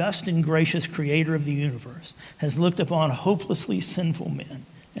 the just and gracious creator of the universe, has looked upon hopelessly sinful men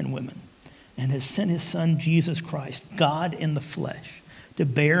and women and has sent his Son, Jesus Christ, God in the flesh, to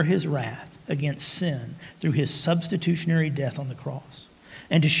bear his wrath against sin through his substitutionary death on the cross,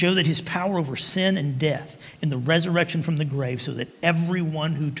 and to show that his power over sin and death in the resurrection from the grave, so that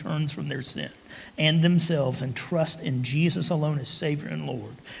everyone who turns from their sin and themselves and trust in Jesus alone as Savior and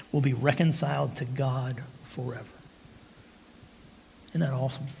Lord will be reconciled to God forever. Isn't that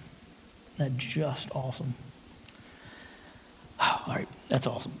awesome? Isn't that just awesome? All right, that's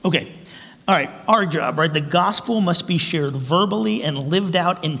awesome. Okay. All right, our job, right? The gospel must be shared verbally and lived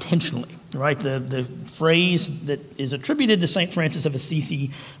out intentionally, right? The phrase that is attributed to St. Francis of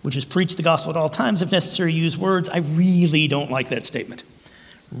Assisi, which is preach the gospel at all times, if necessary, use words. I really don't like that statement.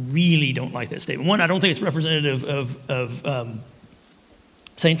 Really don't like that statement. One, I don't think it's representative of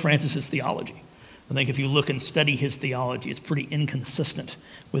St. Francis's theology. I think if you look and study his theology, it's pretty inconsistent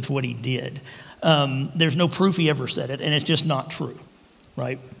with what he did. There's no proof he ever said it, and it's just not true,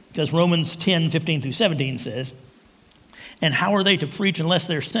 right? Because Romans 10:15-17 says, and how are they to preach unless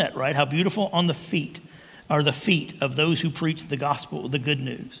they're sent, right? How beautiful on the feet are the feet of those who preach the gospel, the good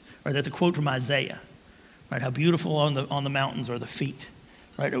news. Right? That's a quote from Isaiah. Right? How beautiful on the mountains are the feet,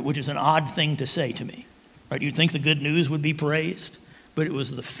 right? Which is an odd thing to say to me. Right? You'd think the good news would be praised, but it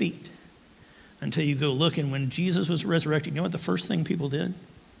was the feet. Until you go look, and when Jesus was resurrected, you know what the first thing people did?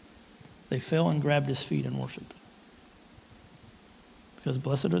 They fell and grabbed his feet and worshiped. Because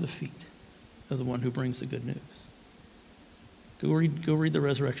blessed are the feet of the one who brings the good news. Go read the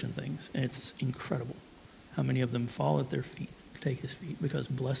resurrection things, and it's incredible how many of them fall at their feet, take his feet, because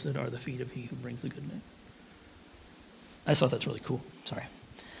blessed are the feet of he who brings the good news. I thought that's really cool. Sorry,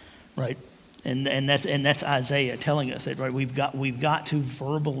 right? And that's Isaiah telling us that, right? We've got to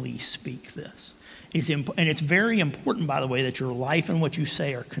verbally speak this. And it's very important, by the way, that your life and what you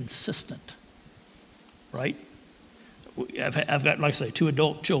say are consistent, right? I've got, like I say, 2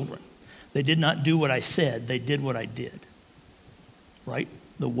 adult children. They did not do what I said. They did what I did, right?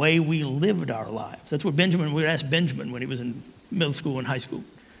 The way we lived our lives. That's what we would ask Benjamin when he was in middle school and high school.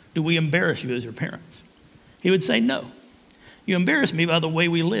 Do we embarrass you as your parents? He would say, no. You embarrass me by the way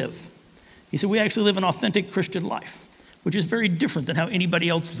we live. He said, we actually live an authentic Christian life, which is very different than how anybody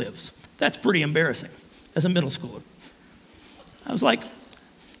else lives. That's pretty embarrassing as a middle schooler. I was like,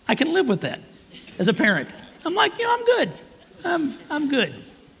 I can live with that as a parent. I'm like, I'm good. I'm good.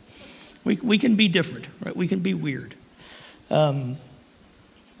 We can be different, right? We can be weird. And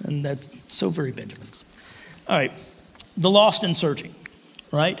that's so very Benjamin. All right. The lost and searching,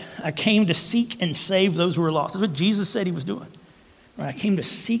 right? I came to seek and save those who are lost. That's what Jesus said he was doing. Right? I came to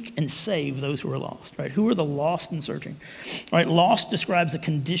seek and save those who are lost, right? Who are the lost and searching? Right? Lost describes the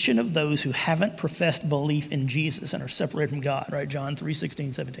condition of those who haven't professed belief in Jesus and are separated from God, right? John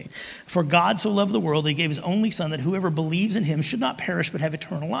 3:16-17. For God so loved the world that he gave his only son, that whoever believes in him should not perish but have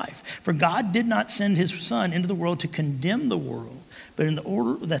eternal life. For God did not send his son into the world to condemn the world, but in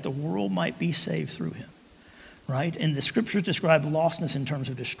order that the world might be saved through him. Right? And the scriptures describe lostness in terms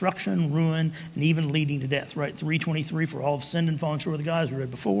of destruction, ruin, and even leading to death, right? 3:23, for all have sinned and fallen short of God, as we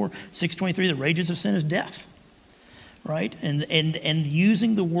read before. 6:23, the wages of sin is death, right? And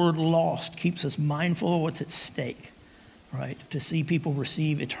using the word lost keeps us mindful of what's at stake, right? To see people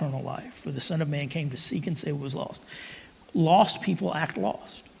receive eternal life. For the Son of Man came to seek and save what was lost. Lost people act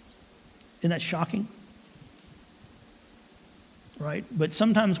lost. Isn't that shocking? Right? But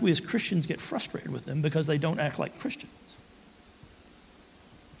sometimes we as Christians get frustrated with them because they don't act like Christians.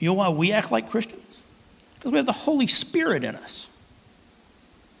 You know why we act like Christians? Because we have the Holy Spirit in us.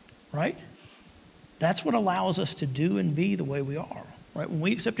 Right? That's what allows us to do and be the way we are. Right? When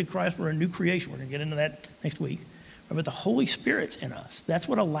we accepted Christ, we're a new creation. We're going to get into that next week. Right? But the Holy Spirit's in us. That's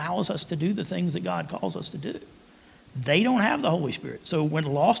what allows us to do the things that God calls us to do. They don't have the Holy Spirit. So when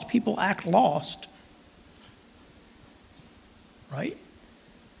lost people act lost, right?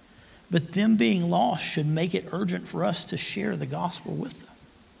 But them being lost should make it urgent for us to share the gospel with them,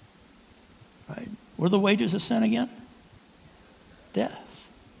 right? What are the wages of sin again? Death.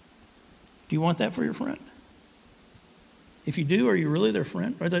 Do you want that for your friend? If you do, are you really their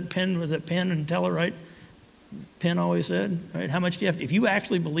friend? Right? Was that Penn and Teller, right? Penn always said, right? How much do you have to, if you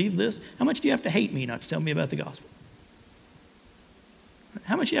actually believe this, how much do you have to hate me not to tell me about the gospel?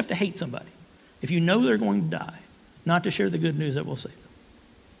 How much do you have to hate somebody if you know they're going to die, not to share the good news that will save them?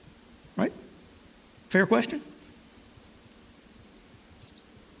 Right? Fair question?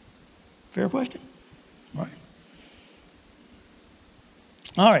 Fair question?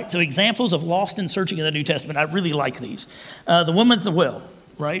 All right, so examples of lost and searching in the New Testament. I really like these. The woman at the well,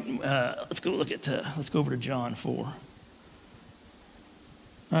 right? Let's go over to John 4. All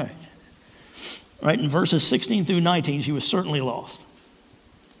right. Right, in verses 16 through 19, she was certainly lost.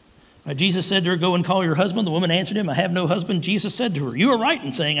 Right, Jesus said to her, go and call your husband. The woman answered him, I have no husband. Jesus said to her, you are right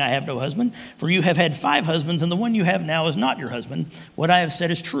in saying I have no husband, for you have had 5 husbands, and the one you have now is not your husband. What I have said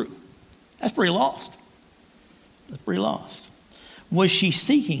is true. That's pretty lost. That's pretty lost. Was she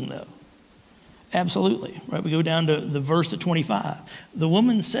seeking, though? Absolutely. Right, we go down to the verse at 25. The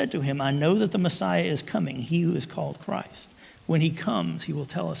woman said to him, I know that the Messiah is coming, he who is called Christ. When he comes, he will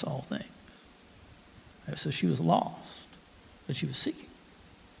tell us all things. Right, so she was lost, but she was seeking.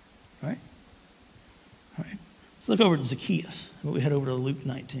 Right? All right. Let's look over to Zacchaeus. We head over to Luke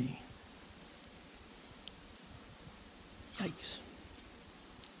 19. Yikes.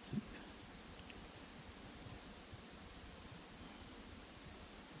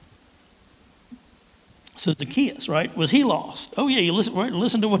 So Zacchaeus, right, was he lost? Oh yeah, you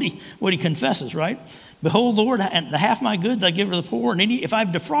listen to what he confesses, right? Behold, Lord, and the half my goods I give to the poor, and if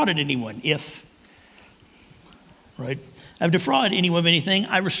I've defrauded anyone, right, I've defrauded anyone of anything,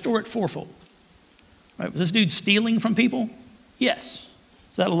 I restore it fourfold. Right? Was this dude stealing from people? Yes.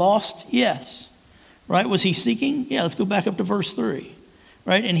 Is that lost? Yes. Right? Was he seeking? Yeah, let's go back up to verse 3.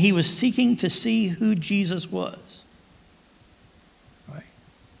 Right? And he was seeking to see who Jesus was. Right?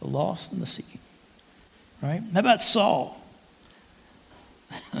 The lost and the seeking. Right? How about Saul?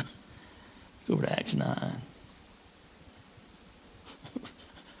 Go over to Acts 9.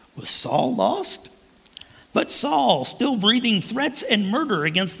 Was Saul lost? But Saul, still breathing threats and murder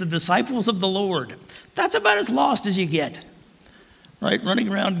against the disciples of the Lord. That's about as lost as you get. Right? Running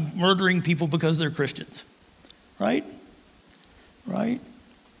around murdering people because they're Christians. Right? Right?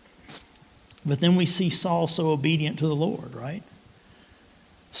 But then we see Saul so obedient to the Lord, right?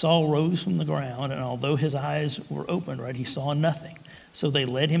 Saul rose from the ground, and although his eyes were opened, right, he saw nothing. So they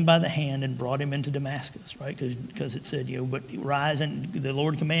led him by the hand and brought him into Damascus, right? Because it said, but rise and the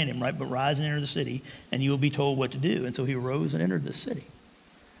Lord commanded him, right? But rise and enter the city, and you will be told what to do. And so he rose and entered the city.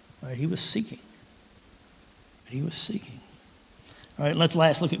 Right? He was seeking. He was seeking. All right, let's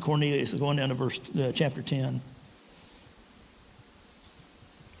last look at Cornelius. Going down to chapter 10.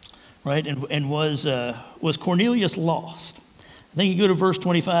 Right, and was Cornelius lost? I think you go to verse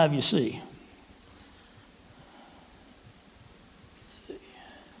 25, you see.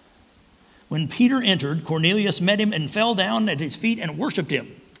 When Peter entered, Cornelius met him and fell down at his feet and worshiped him.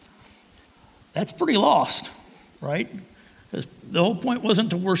 That's pretty lost, right? Because the whole point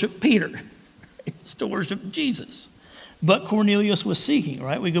wasn't to worship Peter. It was to worship Jesus. But Cornelius was seeking,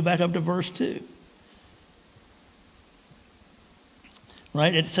 right? We go back up to verse 2.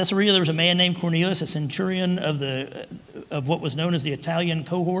 Right? At Caesarea, there was a man named Cornelius, a centurion of what was known as the Italian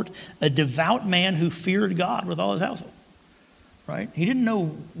cohort, a devout man who feared God with all his household. Right? He didn't know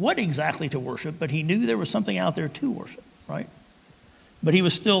what exactly to worship, but he knew there was something out there to worship. Right? But he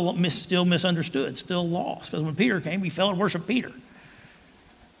was still misunderstood, still lost. Because when Peter came, he fell and worshiped Peter.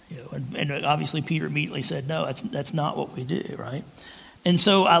 And obviously Peter immediately said, no, that's not what we do. Right? And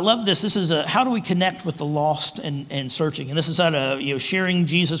so I love this. This is how do we connect with the lost and searching? And this is how to, sharing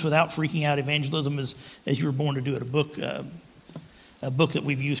Jesus without freaking out. Evangelism as you were born to do it, a book that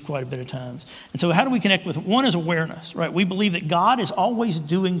we've used quite a bit of times. And so how do we connect with? One is awareness, right? We believe that God is always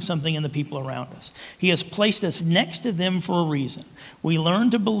doing something in the people around us. He has placed us next to them for a reason. We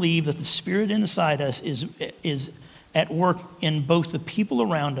learn to believe that the Spirit inside us is at work in both the people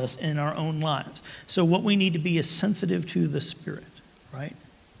around us and in our own lives. So what we need to be is sensitive to the Spirit. Right?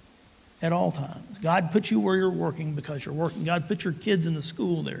 At all times. God put you where you're working because you're working. God put your kids in the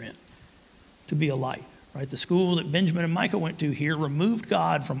school they're in to be a light. Right? The school that Benjamin and Micah went to here removed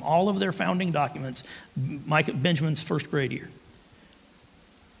God from all of their founding documents. Benjamin's first grade year.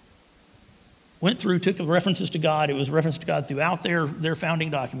 Went through, took the references to God. It was reference to God throughout their founding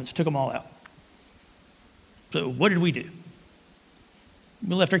documents. Took them all out. So what did we do?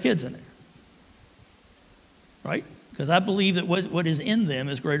 We left our kids in there. Right? Because I believe that what is in them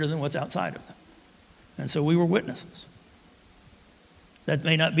is greater than what's outside of them. And so we were witnesses. That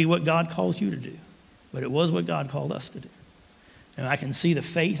may not be what God calls you to do. but it was what God called us to do. And I can see the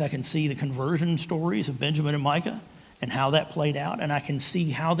faith, I can see the conversion stories of Benjamin and Micah and how that played out, and I can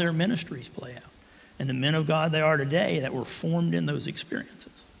see how their ministries play out and the men of God they are today that were formed in those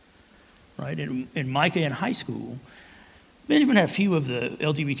experiences, right? In Micah in high school, Benjamin had a few of the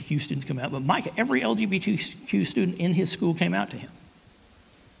LGBTQ students come out, but Micah, every LGBTQ student in his school came out to him.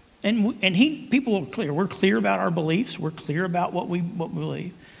 And people were clear. We're clear about our beliefs. We're clear about what we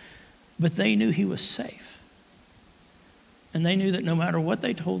believe. But they knew he was safe. And they knew that no matter what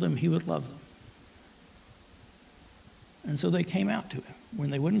they told him, he would love them. And so they came out to him when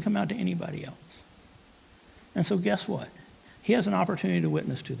they wouldn't come out to anybody else. And so guess what? He has an opportunity to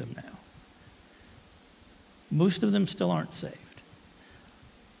witness to them now. Most of them still aren't saved.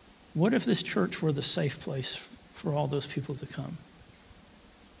 What if this church were the safe place for all those people to come?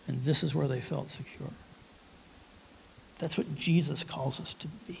 And this is where they felt secure. That's what Jesus calls us to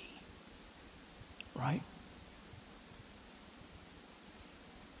be, right?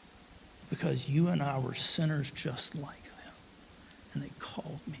 Because you and I were sinners just like them. And they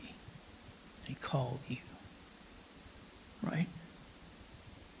called me. They called you, right?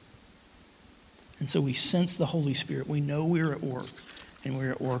 And so we sense the Holy Spirit. We know we're at work, and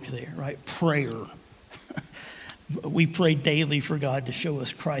we're at work there, right? Prayer. We pray daily for God to show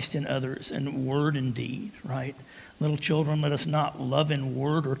us Christ in others in word and deed, right? Little children, let us not love in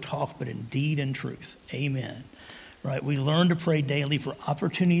word or talk, but in deed and truth. Amen. Right? We learn to pray daily for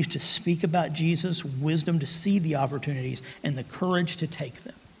opportunities to speak about Jesus, wisdom to see the opportunities, and the courage to take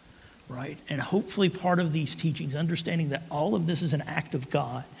them, right? And hopefully part of these teachings, understanding that all of this is an act of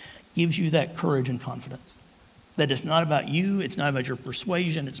God, gives you that courage and confidence. That it's not about you, it's not about your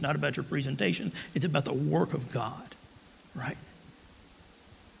persuasion, it's not about your presentation, it's about the work of God, right?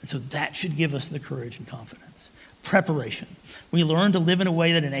 And so that should give us the courage and confidence. Preparation. We learn to live in a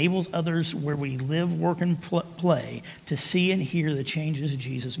way that enables others where we live, work, and play to see and hear the changes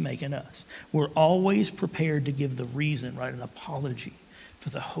Jesus make in us. We're always prepared to give the reason, right, an apology for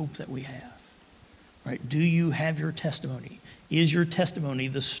the hope that we have, right? Do you have your testimony? Is your testimony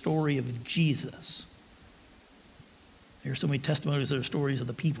the story of Jesus? There are so many testimonies that are stories of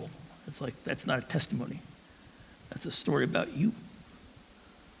the people. It's like, that's not a testimony. That's a story about you,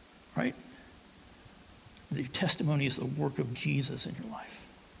 right? The testimony is the work of Jesus in your life,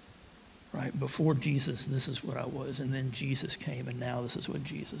 right? Before Jesus, this is what I was, and then Jesus came, and now this is what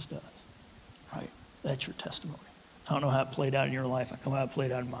Jesus does, right? That's your testimony. I don't know how it played out in your life. I know how it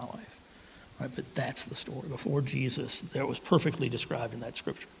played out in my life, right? But that's the story. Before Jesus, that was perfectly described in that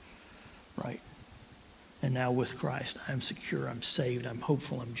scripture, right? And now with Christ, I'm secure, I'm saved, I'm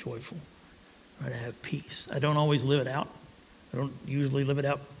hopeful, I'm joyful, right? I have peace. I don't always live it out. I don't usually live it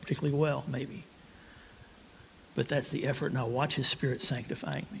out particularly well, maybe. But that's the effort, and I watch his Spirit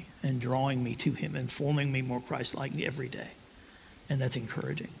sanctifying me and drawing me to him and forming me more Christ-like every day. And that's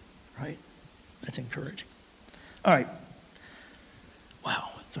encouraging, right? That's encouraging. All right. Wow.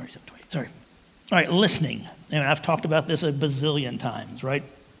 Sorry, 7:20. Sorry. All right, listening. And I've talked about this a bazillion times, right?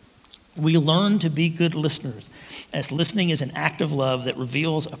 We learn to be good listeners, as listening is an act of love that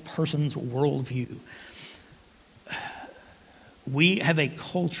reveals a person's worldview. We have a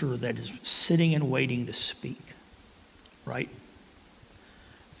culture that is sitting and waiting to speak, right?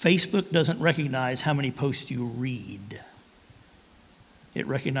 Facebook doesn't recognize how many posts you read. It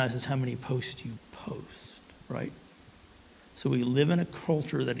recognizes how many posts you post, right? So we live in a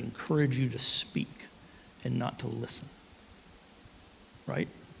culture that encourages you to speak and not to listen, right?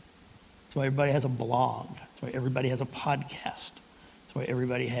 That's why everybody has a blog. That's why everybody has a podcast. That's why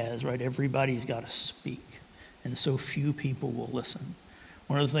everybody has, right? Everybody's got to speak. And so few people will listen.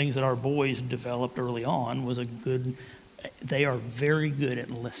 One of the things that our boys developed early on was they are very good at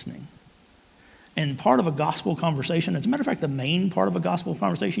listening. And part of a gospel conversation, as a matter of fact, the main part of a gospel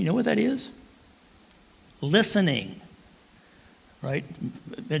conversation, you know what that is? Listening, right?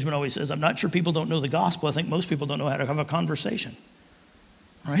 Benjamin always says, I'm not sure people don't know the gospel. I think most people don't know how to have a conversation,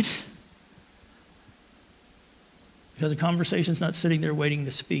 right? Because a conversation's not sitting there waiting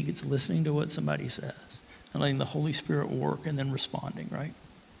to speak. It's listening to what somebody says and letting the Holy Spirit work and then responding, right?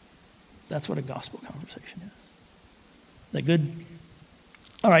 That's what a gospel conversation is. Is that good?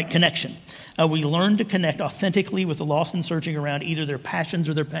 All right, connection. We learn to connect authentically with the lost and searching around either their passions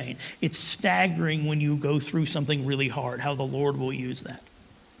or their pain. It's staggering when you go through something really hard, how the Lord will use that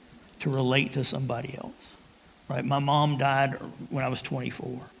to relate to somebody else, right? My mom died when I was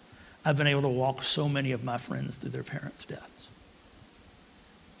 24. I've been able to walk so many of my friends through their parents' deaths.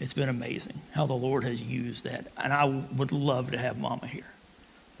 It's been amazing how the Lord has used that. And I would love to have Mama here.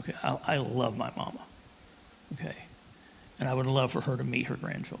 Okay, I love my mama. Okay. And I would love for her to meet her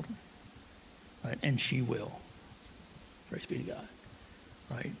grandchildren. right? And she will. Praise be to God,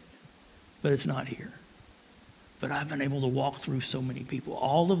 right? But it's not here. But I've been able to walk through so many people,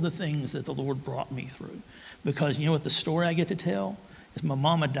 all of the things that the Lord brought me through. Because you know what the story I get to tell is my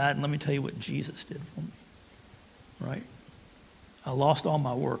mama died, and let me tell you what Jesus did for me, right? I lost all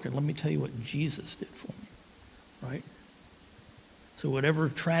my work, and let me tell you what Jesus did for me, right? So whatever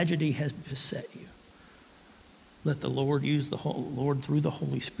tragedy has beset you, let the Lord use Lord through the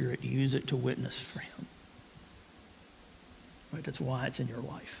Holy Spirit use it to witness for him. Right? That's why it's in your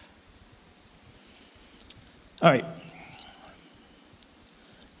life. All right.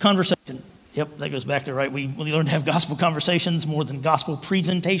 Conversation. Yep, that goes back to, right, we learned to have gospel conversations more than gospel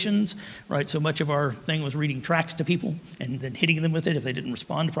presentations, right? So much of our thing was reading tracts to people and then hitting them with it if they didn't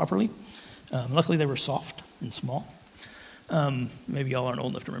respond properly. Luckily, they were soft and small. Maybe y'all aren't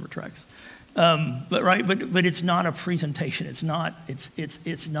old enough to remember tracts. But it's not a presentation. It's not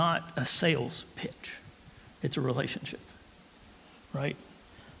a sales pitch. It's a relationship, right?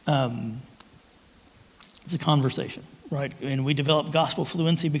 It's a conversation, right? And we develop gospel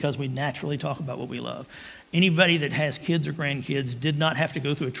fluency because we naturally talk about what we love. Anybody that has kids or grandkids did not have to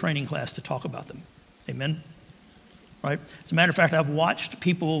go through a training class to talk about them. Amen? Right? As a matter of fact, I've watched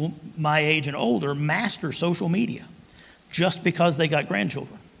people my age and older master social media just because they got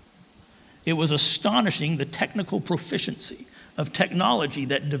grandchildren. It was astonishing the technical proficiency of technology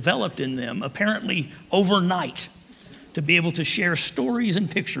that developed in them, apparently overnight, to be able to share stories and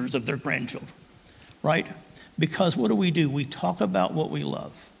pictures of their grandchildren, right? Because what do? We talk about what we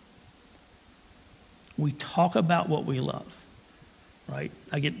love. We talk about what we love, right?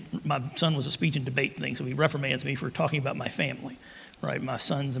 My son was a speech and debate thing, so he reprimands me for talking about my family, right? My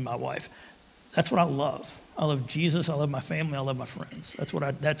sons and my wife. That's what I love. I love Jesus. I love my family. I love my friends. That's what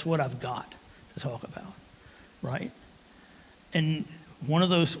I've got to talk about, right? And one of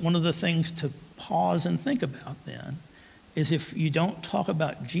the things to pause and think about then is, if you don't talk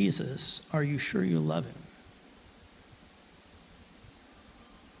about Jesus, are you sure you love him?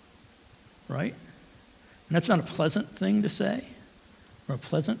 Right? And that's not a pleasant thing to say or a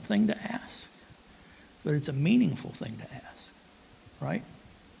pleasant thing to ask, but it's a meaningful thing to ask, right?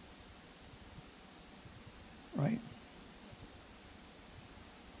 Right?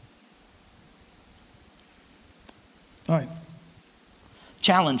 All right.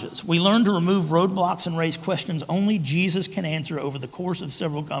 Challenges. We learn to remove roadblocks and raise questions only Jesus can answer over the course of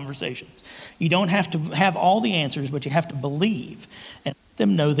several conversations. You don't have to have all the answers, but you have to believe and let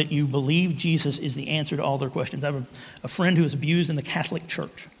them know that you believe Jesus is the answer to all their questions. I have a friend who was abused in the Catholic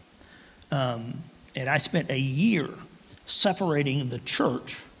Church. And I spent a year separating the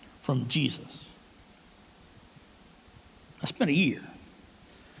church from Jesus. I spent a year.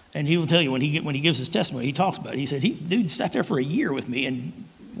 And he will tell you when he gives his testimony, he talks about it. He said, dude sat there for a year with me and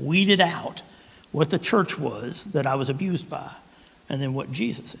weeded out what the church was that I was abused by, and then what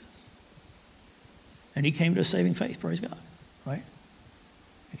Jesus is. And he came to a saving faith, praise God, right?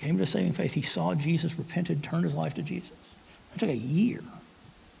 He came to a saving faith. He saw Jesus, repented, turned his life to Jesus. It took a year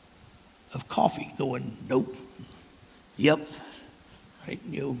of coffee going, nope, yep, right?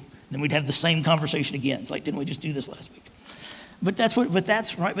 Then we'd have the same conversation again. It's like, didn't we just do this last week? But that's what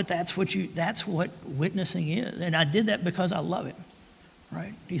witnessing is. And I did that because I love him,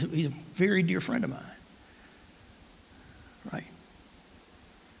 right? He's a very dear friend of mine, right?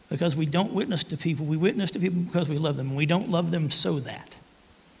 Because we don't witness to people. We witness to people because we love them. And we don't love them so that,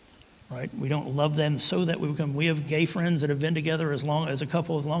 right? We don't love them so that we have gay friends that have been together as long as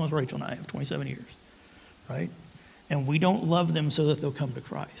Rachel and I have, 27 years, right? And we don't love them so that they'll come to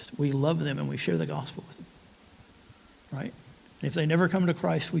Christ. We love them and we share the gospel with them, right? If they never come to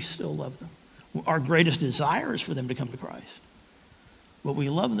Christ, we still love them. Our greatest desire is for them to come to Christ. But we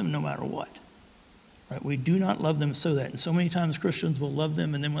love them no matter what. Right? We do not love them so that. And so many times Christians will love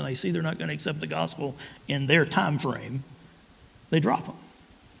them, and then when they see they're not going to accept the gospel in their time frame, they drop them.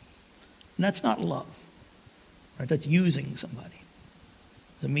 And that's not love. Right? That's using somebody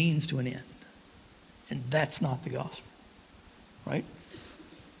as a means to an end. And that's not the gospel. Right?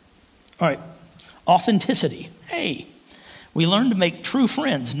 All right. Authenticity. Hey. We learn to make true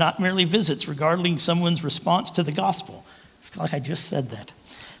friends, not merely visits, regarding someone's response to the gospel. I feel like I just said that.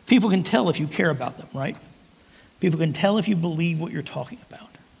 People can tell if you care about them, right? People can tell if you believe what you're talking about,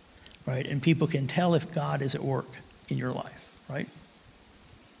 right? And people can tell if God is at work in your life, right?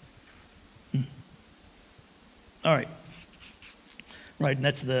 All right. Right, and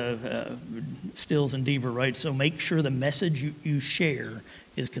that's the Stills and Deaver, right? So make sure the message you share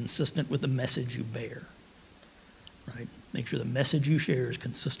is consistent with the message you bear, right? Make sure the message you share is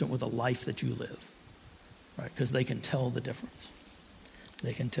consistent with the life that you live, right? Because they can tell the difference.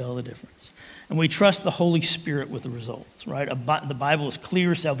 They can tell the difference. And we trust the Holy Spirit with the results, right? The Bible is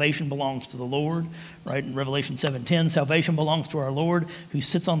clear. Salvation belongs to the Lord, right? In Revelation 7:10, salvation belongs to our Lord who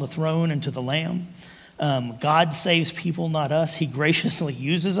sits on the throne and to the Lamb. God saves people, not us. He graciously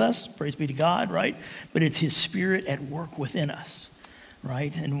uses us. Praise be to God, right? But it's his Spirit at work within us,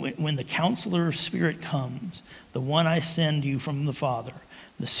 right? And when the Counselor Spirit comes, the one I send you from the Father,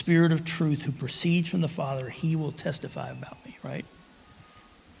 the Spirit of truth who proceeds from the Father, he will testify about me, right?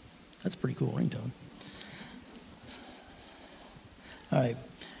 That's a pretty cool ringtone. All right.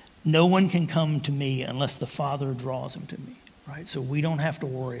 No one can come to me unless the Father draws him to me, right? So we don't have to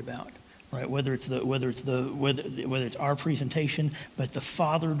worry about, right, whether it's our presentation, but the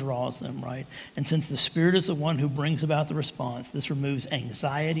Father draws them, right? And since the Spirit is the one who brings about the response, this removes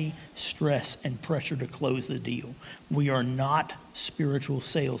anxiety, stress, and pressure to close the deal. We are not spiritual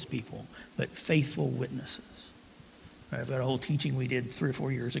salespeople, but faithful witnesses. I've got a whole teaching we did 3 or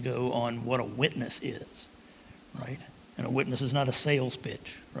 4 years ago on what a witness is, right? And a witness is not a sales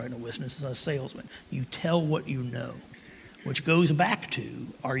pitch, right? A witness is not a salesman. You tell what you know, which goes back to,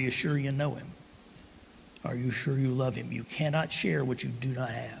 are you sure you know him? Are you sure you love him? You cannot share what you do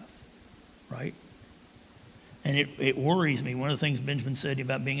not have, right? And it worries me. One of the things Benjamin said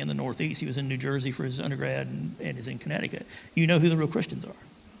about being in the Northeast, he was in New Jersey for his undergrad and is in Connecticut. You know who the real Christians are,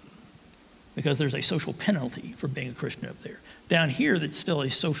 because there's a social penalty for being a Christian up there. Down here, that's still a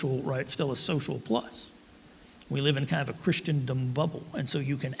social, right? Still a social plus. We live in kind of a Christendom bubble, and so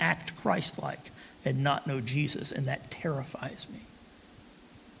you can act Christ-like and not know Jesus, and that terrifies me,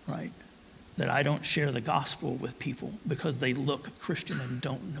 right? That I don't share the gospel with people because they look Christian and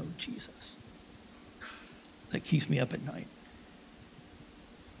don't know Jesus. That keeps me up at night,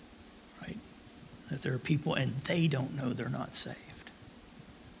 right? That there are people and they don't know they're not saved.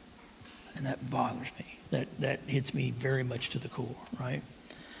 And that bothers me. That hits me very much to the core, right?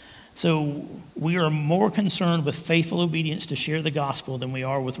 So we are more concerned with faithful obedience to share the gospel than we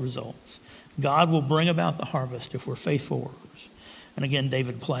are with results. God will bring about the harvest if we're faithful workers. And again,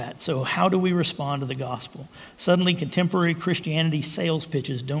 David Platt. So how do we respond to the gospel? Suddenly, contemporary Christianity sales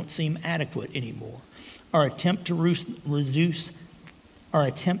pitches don't seem adequate anymore. Our attempt to reduce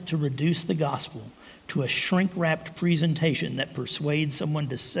the gospel to a shrink-wrapped presentation that persuades someone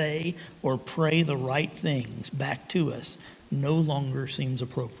to say or pray the right things back to us no longer seems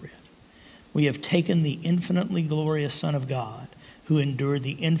appropriate. We have taken the infinitely glorious Son of God, who endured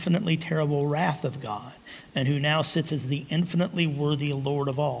the infinitely terrible wrath of God, and who now sits as the infinitely worthy Lord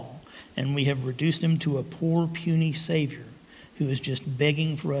of all, and we have reduced him to a poor, puny Savior who is just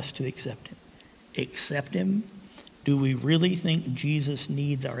begging for us to accept him. Accept him? Do we really think Jesus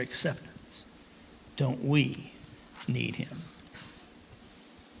needs our acceptance? Don't we need him?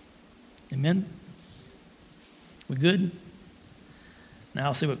 Amen? We good? Now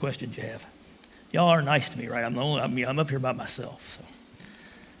I'll see what questions you have. Y'all are nice to me, right? I'm up here by myself. So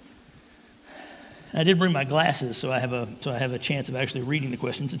I did bring my glasses, so I have a chance of actually reading the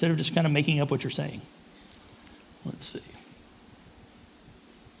questions instead of just kind of making up what you're saying. Let's see.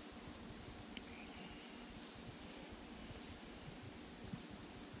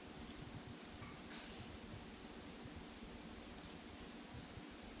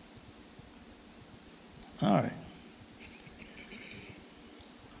 All right.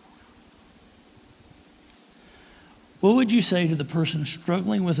 What would you say to the person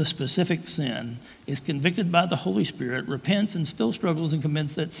struggling with a specific sin, is convicted by the Holy Spirit, repents, and still struggles and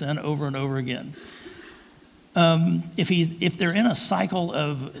commits that sin over and over again? If they're in a cycle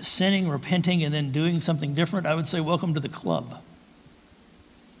of sinning, repenting, and then doing something different, I would say welcome to the club.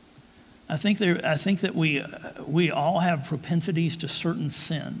 I think that we all have propensities to certain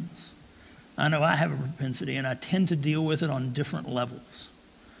sins. I know I have a propensity, and I tend to deal with it on different levels.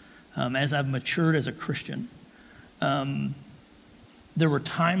 As I've matured as a Christian, there were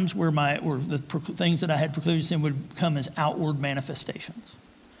times where the things that I had proclivity to sin would come as outward manifestations,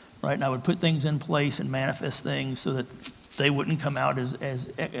 right? And I would put things in place and manifest things so that they wouldn't come out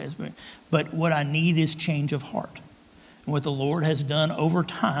as. But what I need is change of heart. And what the Lord has done over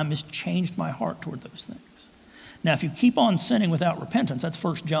time is changed my heart toward those things. Now, if you keep on sinning without repentance, that's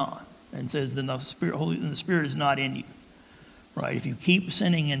 1 John. And says, then the Spirit is not in you, right? If you keep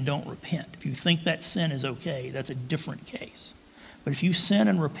sinning and don't repent, if you think that sin is okay, that's a different case. But if you sin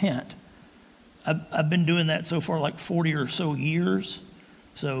and repent, I've been doing that so far like 40 or so years.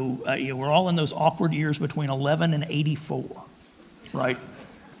 So we're all in those awkward years between 11 and 84, right?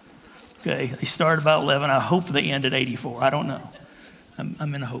 Okay, they start about 11. I hope they end at 84. I don't know.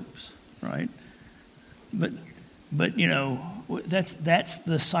 I'm in hopes, right? But that's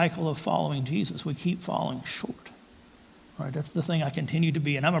the cycle of following Jesus. We keep falling short, Right? That's the thing I continue to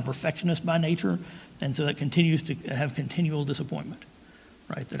be. And I'm a perfectionist by nature, and so that continues to have continual disappointment,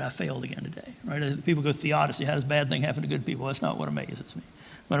 right, that I failed again today. Right? People go, theodicy, how does bad thing happen to good people? That's not what amazes me.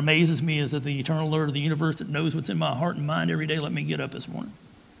 What amazes me is that the eternal Lord of the universe that knows what's in my heart and mind every day let me get up this morning.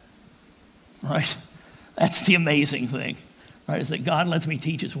 Right? That's the amazing thing. Right? Is that God lets me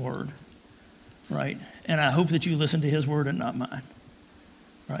teach his word. Right? And I hope that you listen to his word and not mine.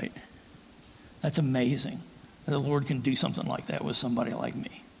 Right? That's amazing that the Lord can do something like that with somebody like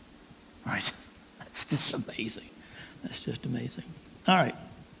me. Right? That's just amazing. That's just amazing. All right.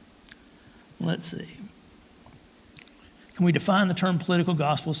 Let's see. Can we define the term political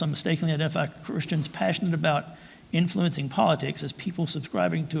gospel? Some mistakenly identify Christians passionate about influencing politics as people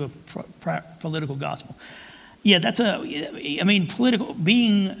subscribing to a political gospel. Yeah, political,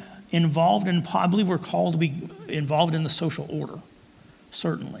 being involved in, I believe we're called to be involved in the social order,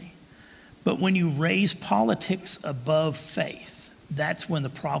 certainly. But when you raise politics above faith, that's when the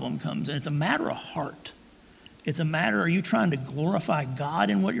problem comes. And it's a matter of heart. It's a matter, are you trying to glorify God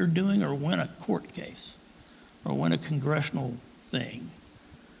in what you're doing or win a court case or win a congressional thing?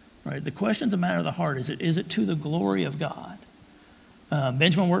 Right? The question's a matter of the heart. Is it to the glory of God?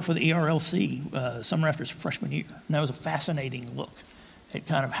 Benjamin worked for the ERLC summer after his freshman year. And that was a fascinating look at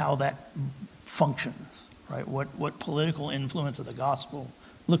kind of how that functions, right? What political influence of the gospel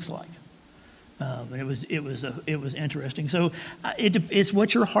looks like. And it was interesting. So it's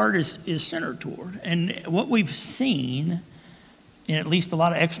what your heart is centered toward. And what we've seen in at least a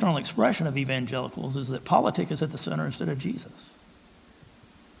lot of external expression of evangelicals is that politics is at the center instead of Jesus.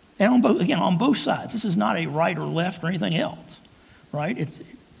 And on both sides. This is not a right or left or anything else, right?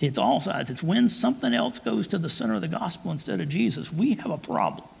 It's all sides. It's when something else goes to the center of the gospel instead of Jesus, we have a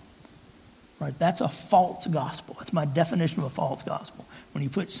problem. Right? That's a false gospel. That's my definition of a false gospel. When you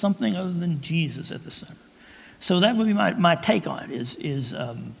put something other than Jesus at the center. So that would be my take on it is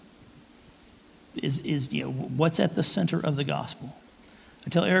what's at the center of the gospel. I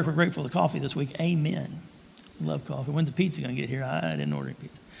tell Eric we're grateful for the coffee this week. Amen. Love coffee. When's the pizza going to get here? I didn't order any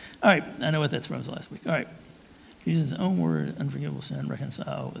pizza. All right. I know what that's from last week. All right. Jesus' own word, unforgivable sin,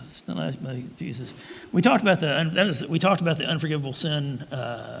 reconcile with Jesus. We talked about the unforgivable sin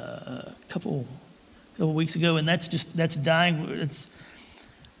a couple weeks ago, and that's dying.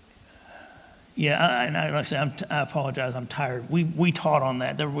 I apologize. I'm tired. We taught on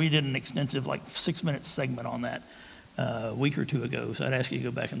that. We did an extensive 6-minute segment on that a week or two ago. So I'd ask you to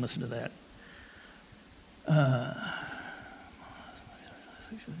go back and listen to that.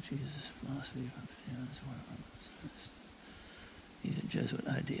 Jesus, philosophy, Jesuit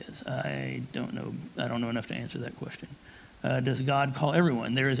ideas. I don't know enough to answer that question. Does God call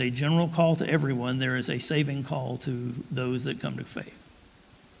everyone? There is a general call to everyone. There is a saving call to those that come to faith.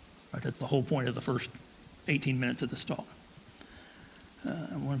 Right, that's the whole point of the first 18 minutes of this talk.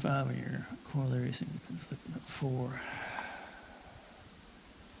 1.5 on your corollary 4. Well,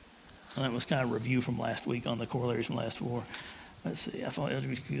 that was kind of a review from last week on the corollaries from last 4. Let's see. I follow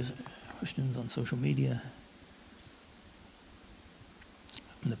LGBTQ questions on social media.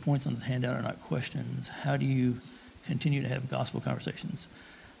 And the points on the handout are not questions. How do you continue to have gospel conversations?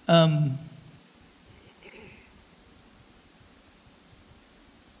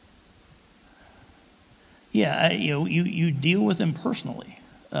 You deal with them personally.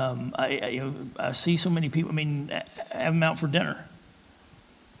 I see so many people. Have them out for dinner.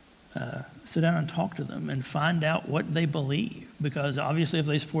 Sit down and talk to them and find out what they believe. Because obviously, if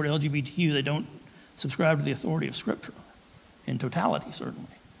they support LGBTQ, they don't subscribe to the authority of Scripture in totality,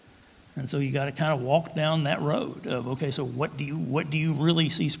 certainly. And so you got to kind of walk down that road of, okay, so what do you really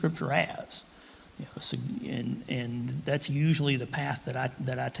see Scripture as? And that's usually the path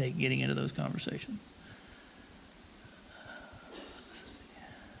that I take getting into those conversations.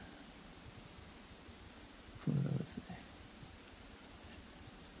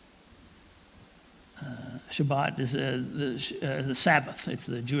 Shabbat is the Sabbath. It's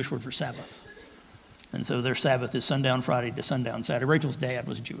the Jewish word for Sabbath. And so their Sabbath is sundown Friday to sundown Saturday. Rachel's dad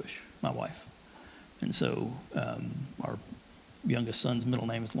was Jewish, my wife. And so our youngest son's middle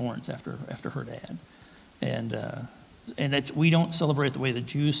name is Lawrence after her dad. And we don't celebrate it the way the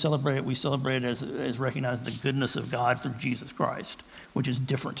Jews celebrate it. We celebrate it as recognizing the goodness of God through Jesus Christ, which is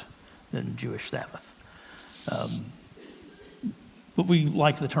different than Jewish Sabbath. But we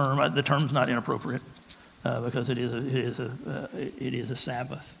like the term. The term's not inappropriate because it is a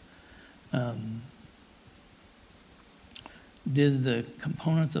Sabbath. Did the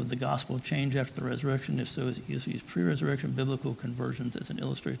components of the gospel change after the resurrection? If so, is it used to use pre-resurrection biblical conversions as an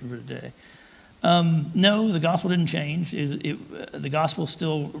illustration for today? No, the gospel didn't change. The gospel is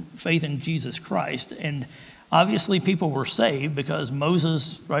still faith in Jesus Christ. And Obviously, people were saved because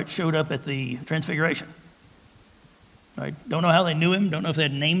Moses, right, showed up at the Transfiguration. Right? Don't know how they knew him. Don't know if they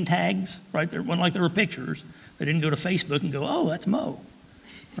had name tags. Right? There wasn't like there were pictures. They didn't go to Facebook and go, "Oh, that's Mo."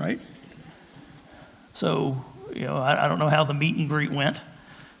 Right? So, I don't know how the meet and greet went,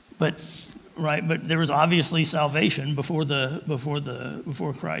 but there was obviously salvation before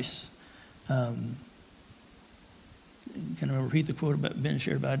Christ. Can I repeat the quote about being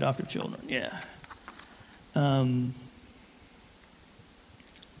shared by adoptive children? Yeah. And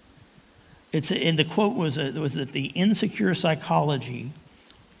the quote was that the insecure psychology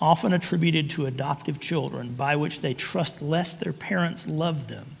often attributed to adoptive children by which they trust less their parents love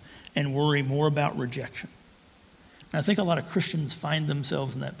them and worry more about rejection. And I think a lot of Christians find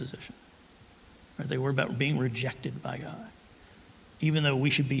themselves in that position. Right? They worry about being rejected by God. Even though we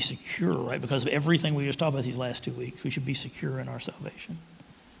should be secure, right? Because of everything we just talked about these last 2 weeks, we should be secure in our salvation.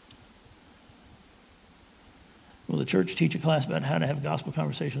 Will the church teach a class about how to have gospel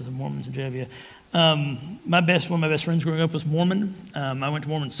conversations with Mormons in JW? One of my best friends growing up was Mormon. I went to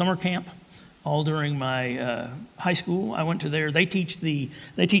Mormon summer camp all during my high school. I went to there. They teach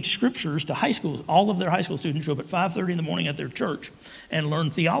scriptures to high schools. All of their high school students show up at 5:30 in the morning at their church and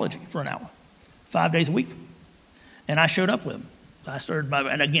learn theology for an hour, 5 days a week. And I showed up with them. I started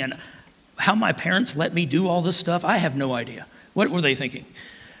and again, how my parents let me do all this stuff, I have no idea. What were they thinking?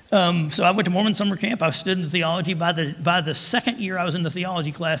 So I went to Mormon summer camp. I studied theology. By the second year I was in the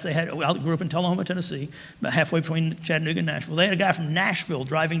theology class, I grew up in Tullahoma, Tennessee, about halfway between Chattanooga and Nashville. They had a guy from Nashville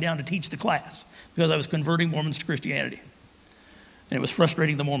driving down to teach the class because I was converting Mormons to Christianity. And it was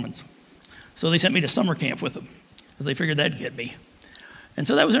frustrating the Mormons. So they sent me to summer camp with them because they figured that'd get me. And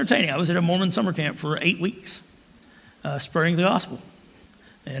so that was entertaining. I was at a Mormon summer camp for 8 weeks, spreading the gospel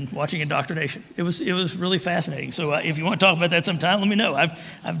and watching indoctrination. It was really fascinating. So if you want to talk about that sometime, let me know.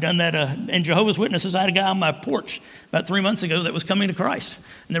 I've done that. In Jehovah's Witnesses, I had a guy on my porch about 3 months ago that was coming to Christ.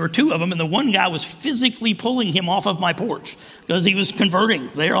 And there were 2 of them, and the one guy was physically pulling him off of my porch because he was converting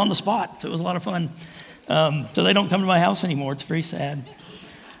there on the spot. So it was a lot of fun. So they don't come to my house anymore. It's very sad.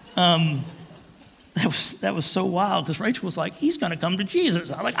 That was so wild because Rachel was like, he's going to come to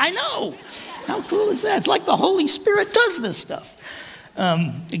Jesus. I'm like, I know. How cool is that? It's like the Holy Spirit does this stuff.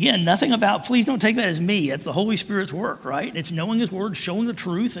 Again, nothing about, please don't take that as me. It's the Holy Spirit's work, right? It's knowing his word, showing the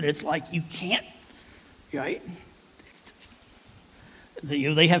truth, and it's like you can't, right?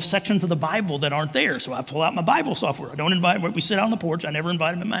 They have sections of the Bible that aren't there, so I pull out my Bible software. I don't invite, we sit out on the porch. I never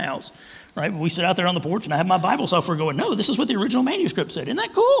invite them in my house, right? But we sit out there on the porch, and I have my Bible software going, no, this is what the original manuscript said. Isn't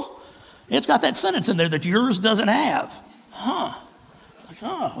that cool? It's got that sentence in there that yours doesn't have. Huh. It's like,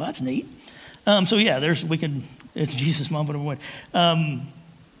 oh, well, that's neat. So yeah, it's Jesus' moment of win.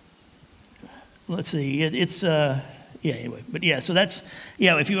 Let's see. Anyway. But yeah, so that's,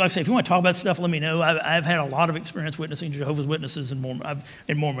 if you want to talk about stuff, let me know. I've had a lot of experience witnessing Jehovah's Witnesses and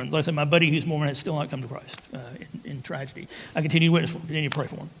Mormons. Like I said, my buddy who's Mormon has still not come to Christ in tragedy. I continue to witness for him, continue to pray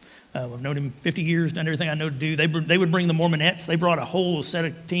for him. I've known him 50 years, done everything I know to do. They would bring the Mormonettes. They brought a whole set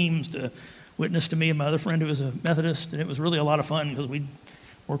of teams to witness to me and my other friend who was a Methodist, and it was really a lot of fun because we'd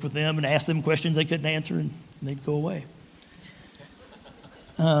work with them and ask them questions they couldn't answer, and they'd go away.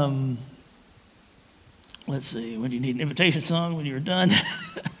 Let's see. When do you need an invitation song? When you're done?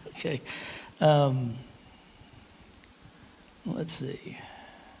 Okay. Let's see.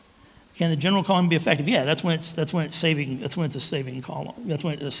 Can the general calling be effective? Yeah, that's when it's saving. That's when it's a saving call. That's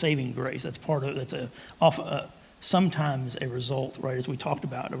when it's a saving grace. That's part of. That's sometimes a result, right? As we talked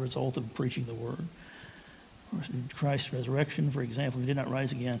about, a result of preaching the word. Christ's resurrection, for example, he did not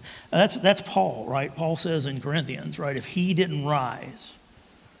rise again. That's Paul, right? Paul says in Corinthians, right? If he didn't rise,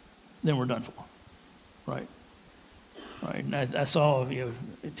 then we're done for, right? Right. And I saw,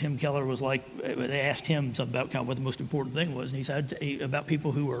 Tim Keller was like, they asked him something about kind of what the most important thing was, and he said about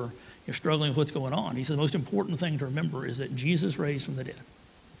people who are struggling with what's going on. He said the most important thing to remember is that Jesus raised from the dead.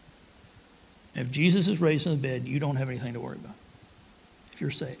 If Jesus is raised from the dead, you don't have anything to worry about if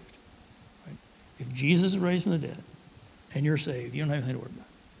you're saved. Right? If Jesus is raised from the dead and you're saved, you don't have anything to worry about.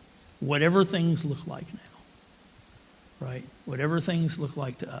 Whatever things look like now, right? Whatever things look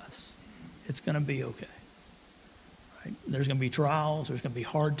like to us, it's going to be okay. Right? There's going to be trials, there's going to be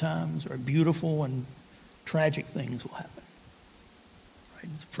hard times, or beautiful and tragic things will happen.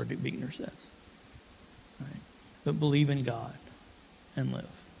 Right? As Frederick Buechner says. Right? But believe in God and live.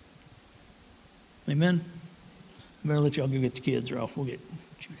 Amen? I better let y'all go get the kids or else we'll get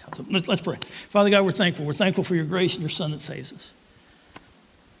chewed out. So let's pray. Father God, we're thankful. We're thankful for your grace and your Son that saves us.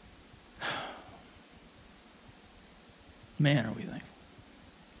 Man, are we thankful.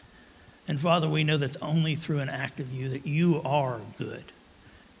 And Father, we know that's only through an act of you that you are good.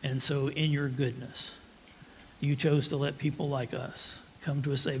 And so in your goodness, You chose to let people like us come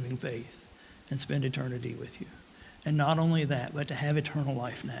to a saving faith and spend eternity with you. And not only that, but to have eternal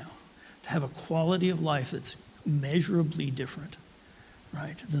life now, to have a quality of life that's measurably different,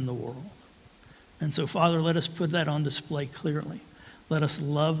 right, than the world. And so, Father, let us put that on display clearly. Let us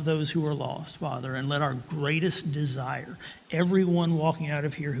love those who are lost, Father, and let our greatest desire, everyone walking out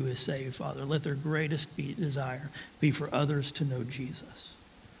of here who is saved, Father, let their greatest desire be for others to know Jesus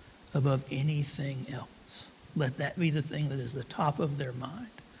above anything else. Let that be the thing that is the top of their mind,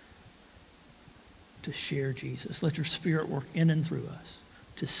 to share Jesus. Let your Spirit work in and through us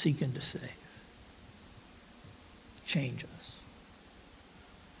to seek and to save. Change us.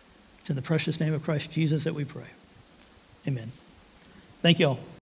 It's in the precious name of Christ Jesus that we pray. Amen. Thank you all.